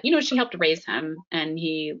 but she helped raise him, and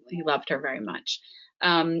he loved her very much.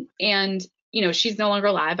 And she's no longer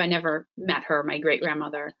alive. I never met her, my great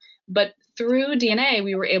grandmother, but through DNA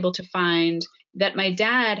we were able to find that my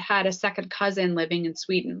dad had a second cousin living in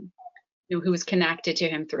Sweden, who was connected to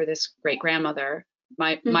him through this great grandmother,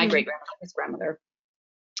 my great grandmother's grandmother.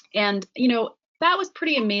 And that was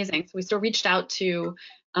pretty amazing. So we still reached out to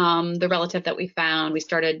the relative that we found. We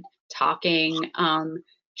started talking.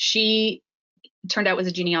 She turned out was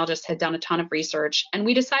a genealogist, had done a ton of research, and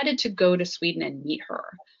we decided to go to Sweden and meet her.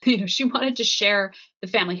 She wanted to share the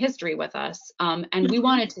family history with us. And we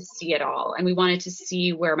wanted to see it all. And we wanted to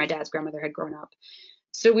see where my dad's grandmother had grown up.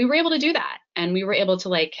 So we were able to do that. And we were able to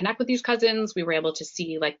like connect with these cousins. We were able to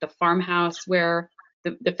see like the farmhouse where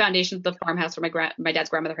the foundations of the farmhouse where my dad's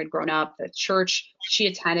grandmother had grown up, the church she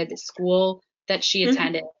attended, the school that she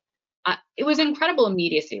attended. It was incredible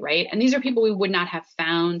immediacy, right? And these are people we would not have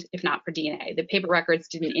found if not for DNA. The paper records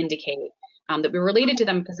didn't indicate that we were related to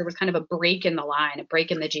them because there was kind of a break in the line, a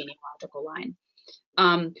break in the genealogical line.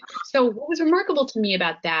 So what was remarkable to me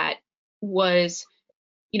about that was,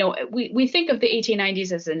 we think of the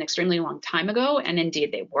 1890s as an extremely long time ago, and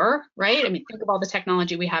indeed they were, right? I mean, think of all the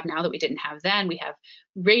technology we have now that we didn't have then. We have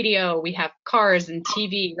radio, we have cars and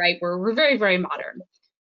TV, right? We're very, very modern.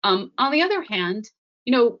 On the other hand,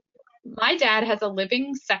 my dad has a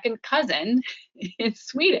living second cousin in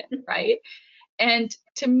Sweden, right? And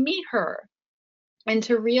to meet her and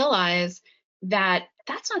to realize that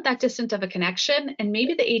that's not that distant of a connection, and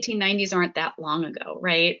maybe the 1890s aren't that long ago,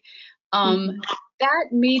 right?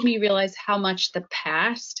 That made me realize how much the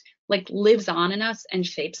past like lives on in us and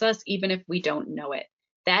shapes us, even if we don't know it.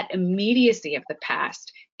 That immediacy of the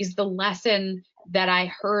past is the lesson that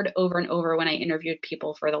I heard over and over when I interviewed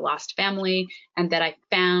people for The Lost Family, and that I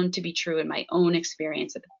found to be true in my own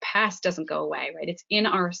experience, that the past doesn't go away, right? It's in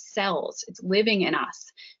our cells, it's living in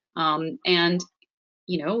us. And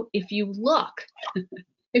if you look,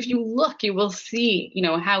 you will see,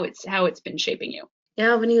 how it's been shaping you.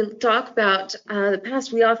 Yeah, when you talk about the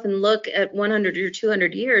past, we often look at 100 or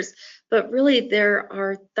 200 years, but really there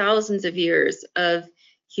are thousands of years of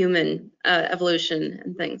human evolution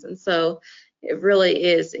and things. And so it really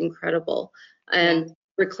is incredible. And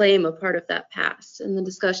reclaim a part of that past. And the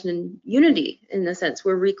discussion in unity, in a sense,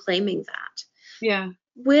 we're reclaiming that. Yeah.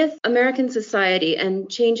 With American society and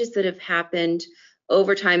changes that have happened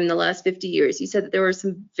over time in the last 50 years, you said that there were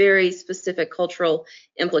some very specific cultural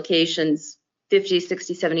implications 50,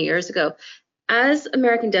 60, 70 years ago. As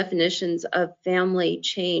American definitions of family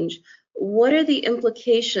change, what are the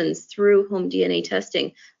implications through home DNA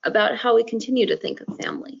testing about how we continue to think of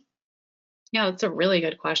family? Yeah, that's a really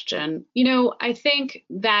good question. I think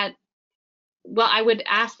that, I would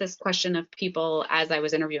ask this question of people as I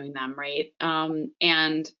was interviewing them, right?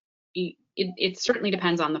 And it certainly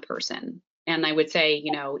depends on the person. And I would say,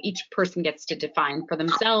 each person gets to define for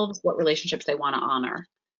themselves what relationships they want to honor.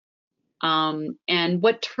 And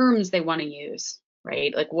what terms they want to use,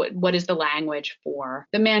 right? Like what is the language for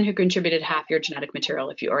the man who contributed half your genetic material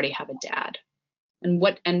if you already have a dad?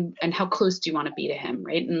 And how close do you want to be to him,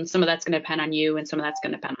 right? And some of that's going to depend on you and some of that's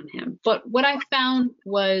going to depend on him. But what I found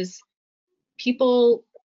was people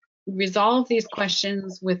resolve these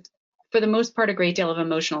questions with, for the most part, a great deal of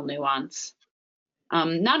emotional nuance.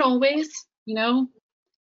 Not always,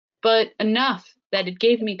 but enough that it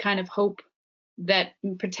gave me kind of hope that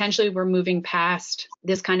potentially we're moving past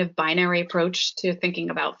this kind of binary approach to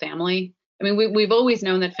thinking about family. I mean, we've always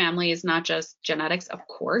known that family is not just genetics, of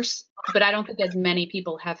course, but I don't think as many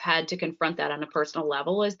people have had to confront that on a personal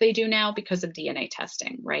level as they do now because of DNA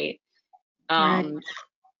testing, right? Right.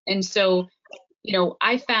 And so,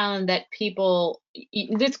 I found that people,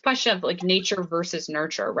 this question of like nature versus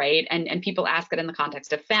nurture, right? And people ask it in the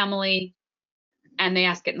context of family, and they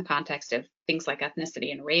ask it in the context of things like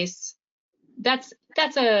ethnicity and race. That's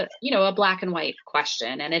a a black and white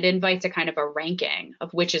question, and it invites a kind of a ranking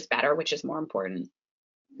of which is better, which is more important.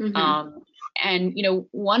 And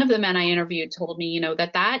one of the men I interviewed told me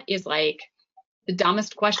that is like the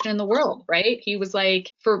dumbest question in the world, right? He was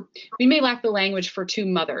like, we may lack the language for two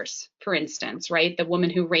mothers, for instance, right? The woman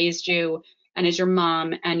who raised you and is your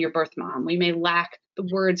mom and your birth mom. We may lack the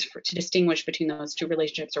words to distinguish between those two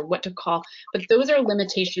relationships or what to call, but those are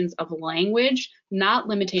limitations of language, not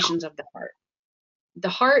limitations of the heart. The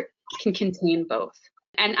heart can contain both.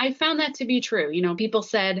 And I found that to be true. People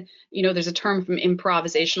said, there's a term from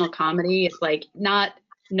improvisational comedy. It's like not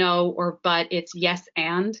no or but, it's yes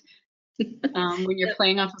and when you're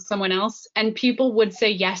playing off of someone else. And people would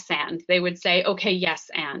say yes and. They would say, okay, yes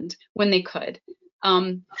and, when they could.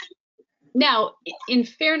 Now, in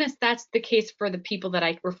fairness, that's the case for the people that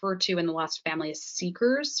I refer to in The Lost Family as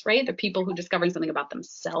seekers, right? The people who discover something about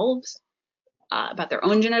themselves, about their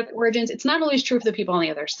own genetic origins. It's not always true for the people on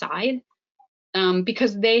the other side,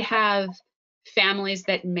 because they have families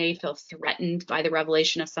that may feel threatened by the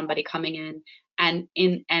revelation of somebody coming in, and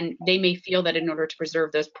they may feel that in order to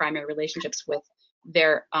preserve those primary relationships with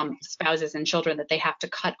their spouses and children, that they have to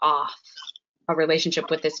cut off a relationship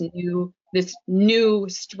with this new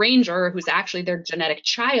stranger who's actually their genetic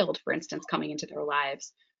child, for instance, coming into their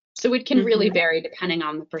lives. So it can really vary depending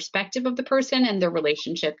on the perspective of the person and their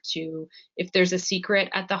relationship to, if there's a secret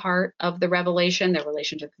at the heart of the revelation, their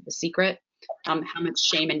relationship to the secret, how much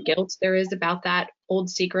shame and guilt there is about that old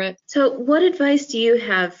secret. So what advice do you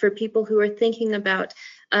have for people who are thinking about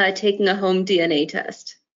taking a home DNA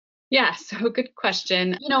test? Yeah, so good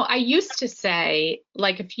question. I used to say,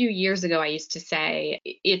 like a few years ago, I used to say,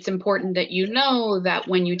 it's important that you know that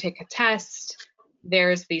when you take a test,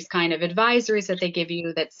 there's these kind of advisories that they give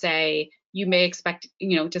you that say you may expect,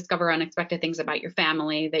 discover unexpected things about your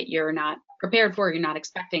family that you're not prepared for, you're not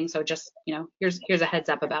expecting. So just, here's a heads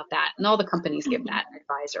up about that. And all the companies give that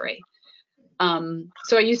advisory.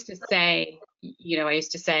 So I used to say,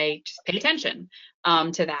 just pay attention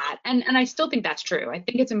to that. And I still think that's true. I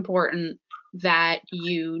think it's important that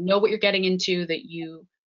you know what you're getting into, that you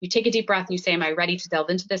take a deep breath and you say, am I ready to delve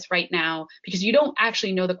into this right now? Because you don't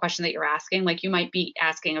actually know the question that you're asking. Like, you might be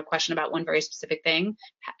asking a question about one very specific thing.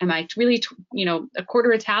 Am I really, a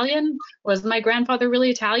quarter Italian? Was my grandfather really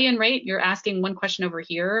Italian, right? You're asking one question over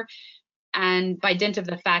here. And by dint of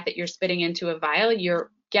the fact that you're spitting into a vial, you're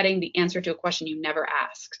getting the answer to a question you never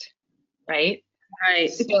asked, right? Right.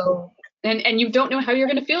 So, and you don't know how you're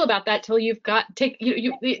going to feel about that till you've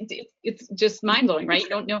it's just mind blowing, right? You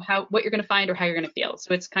don't know what you're going to find or how you're going to feel.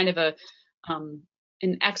 So it's kind of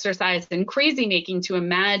an exercise in crazy making to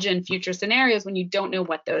imagine future scenarios when you don't know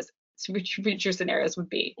what those future scenarios would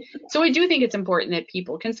be. So I do think it's important that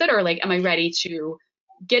people consider, like, am I ready to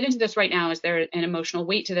get into this right now? Is there an emotional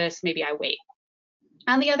weight to this? Maybe I wait.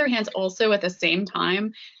 On the other hand, also at the same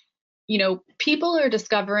time, people are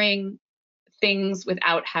discovering things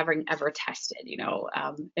without having ever tested.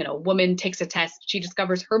 A woman takes a test, she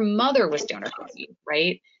discovers her mother was donor conceived,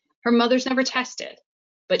 right? Her mother's never tested,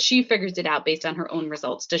 but she figures it out based on her own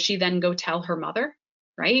results. Does she then go tell her mother,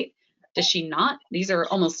 right? Does she not? These are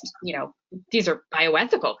almost, these are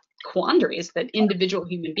bioethical quandaries that individual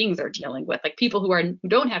human beings are dealing with, like people who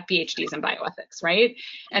don't have PhDs in bioethics, right?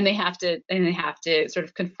 And they have to sort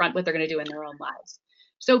of confront what they're going to do in their own lives.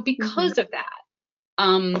 So because of that,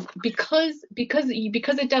 because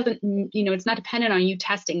it doesn't, it's not dependent on you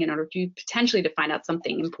testing in order to potentially to find out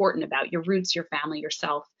something important about your roots, your family,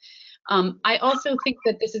 yourself. I also think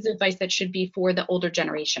that this is advice that should be for the older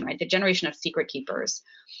generation, right? The generation of secret keepers,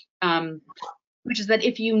 which is that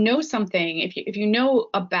if you know something, if you know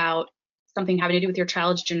about something having to do with your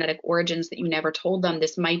child's genetic origins that you never told them,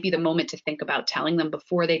 this might be the moment to think about telling them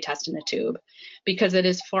before they test in the tube, because it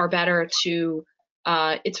is far better to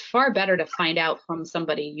find out from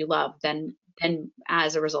somebody you love than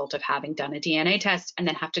as a result of having done a DNA test and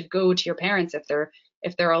then have to go to your parents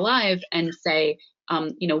if they're alive and say,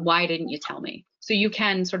 why didn't you tell me? So you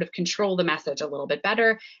can sort of control the message a little bit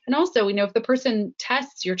better. And also, if the person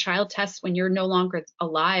tests, your child tests when you're no longer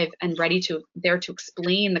alive and ready to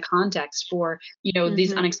explain the context for,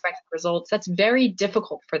 these unexpected results, that's very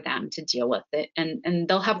difficult for them to deal with it. And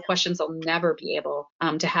they'll have questions they'll never be able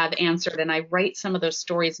to have answered. And I write some of those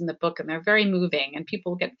stories in the book, and they're very moving, and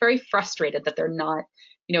people get very frustrated that they're not,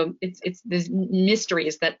 it's these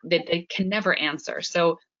mysteries that they can never answer.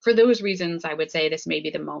 So for those reasons, I would say this may be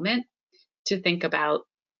the moment to think about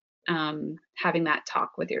having that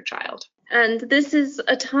talk with your child. And this is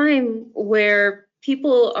a time where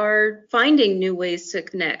people are finding new ways to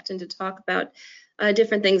connect and to talk about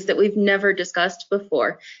different things that we've never discussed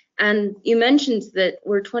before. And you mentioned that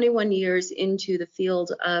we're 21 years into the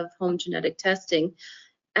field of home genetic testing.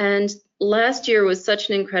 And last year was such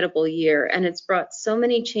an incredible year, and it's brought so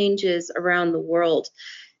many changes around the world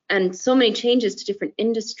and so many changes to different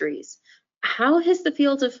industries. How has the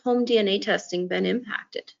field of home DNA testing been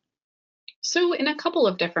impacted? So in a couple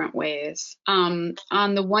of different ways. On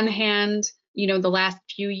the one hand, the last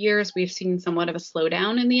few years, we've seen somewhat of a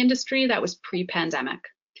slowdown in the industry. That was pre-pandemic.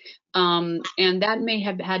 And that may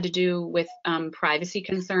have had to do with privacy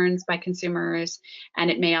concerns by consumers. And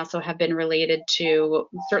it may also have been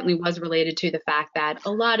certainly was related to the fact that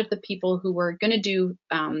a lot of the people who were going to do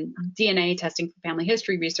DNA testing for family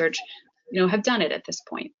history research have done it at this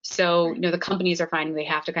point. So, the companies are finding they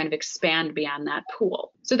have to kind of expand beyond that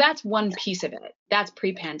pool. So that's one piece of it. That's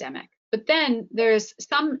pre-pandemic. But then there's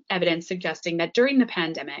some evidence suggesting that during the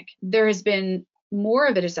pandemic, there has been more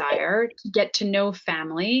of a desire to get to know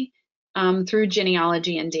family through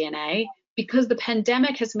genealogy and DNA, because the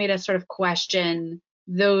pandemic has made us sort of question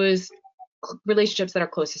those relationships that are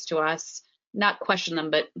closest to us, not question them,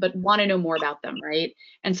 but want to know more about them, right?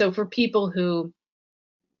 And so for people who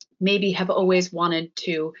maybe have always wanted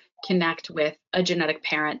to connect with a genetic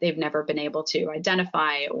parent they've never been able to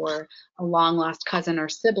identify, or a long lost cousin or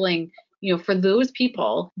sibling, for those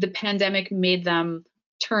people, the pandemic made them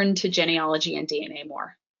turn to genealogy and DNA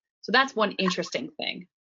more. So that's one interesting thing.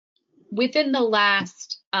 Within the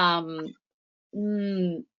last 4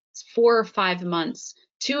 or 5 months,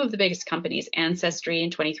 two of the biggest companies, Ancestry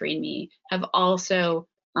and 23andMe, have also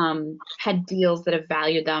had deals that have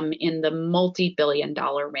valued them in the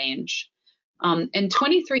multi-billion-dollar range. And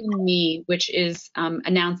 23andMe, which is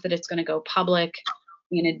announced that it's going to go public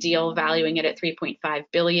in a deal valuing it at $3.5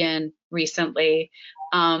 billion recently.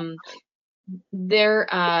 Their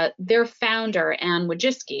founder, Anne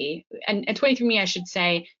Wojcicki, and 23andMe, I should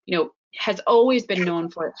say, has always been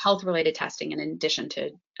known for health-related testing in addition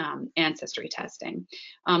to ancestry testing.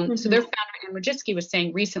 So their founder, Anne Wojcicki, was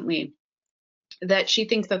saying recently that she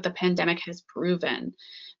thinks that the pandemic has proven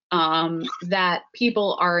that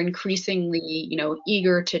people are increasingly,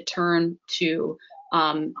 eager to turn to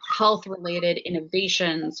health-related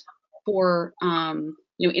innovations for,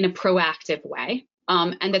 in a proactive way,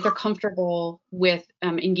 and that they're comfortable with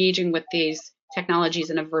engaging with these technologies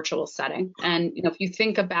in a virtual setting. And if you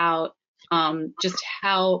think about just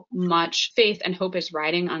how much faith and hope is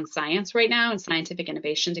riding on science right now and scientific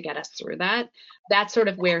innovation to get us through that, that's sort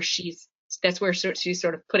of where she's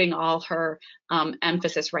sort of putting all her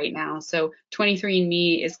emphasis right now. So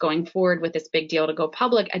 23andMe is going forward with this big deal to go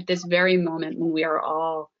public at this very moment when we are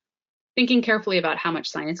all thinking carefully about how much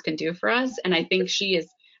science can do for us. And I think she is,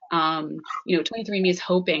 23andMe is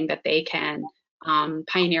hoping that they can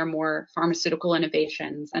pioneer more pharmaceutical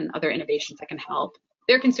innovations and other innovations that can help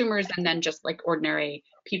their consumers, and then just like ordinary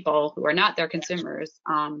people who are not their consumers,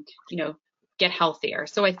 get healthier.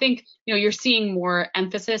 So I think, you're seeing more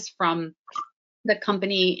emphasis from the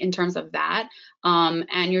company in terms of that.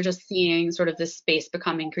 And you're just seeing sort of this space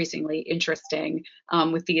become increasingly interesting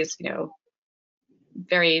with these,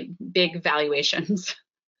 very big valuations.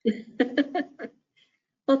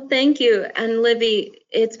 Well, thank you. And Libby,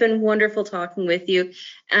 it's been wonderful talking with you.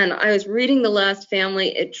 And I was reading The Last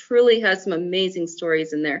Family. It truly has some amazing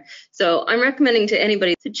stories in there. So I'm recommending to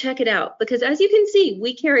anybody to check it out, because as you can see,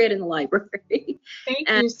 we carry it in the library. Thank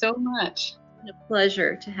you so much. It's a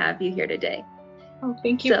pleasure to have you here today. Oh,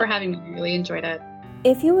 thank you for having me. I really enjoyed it.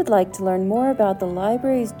 If you would like to learn more about the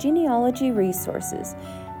library's genealogy resources,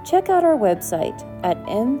 check out our website at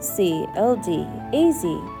mcldaz.org.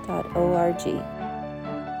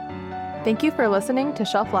 Thank you for listening to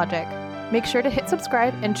Shelf Logic. Make sure to hit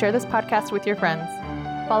subscribe and share this podcast with your friends.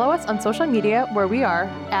 Follow us on social media where we are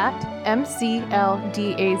at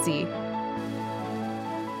MCLDAZ.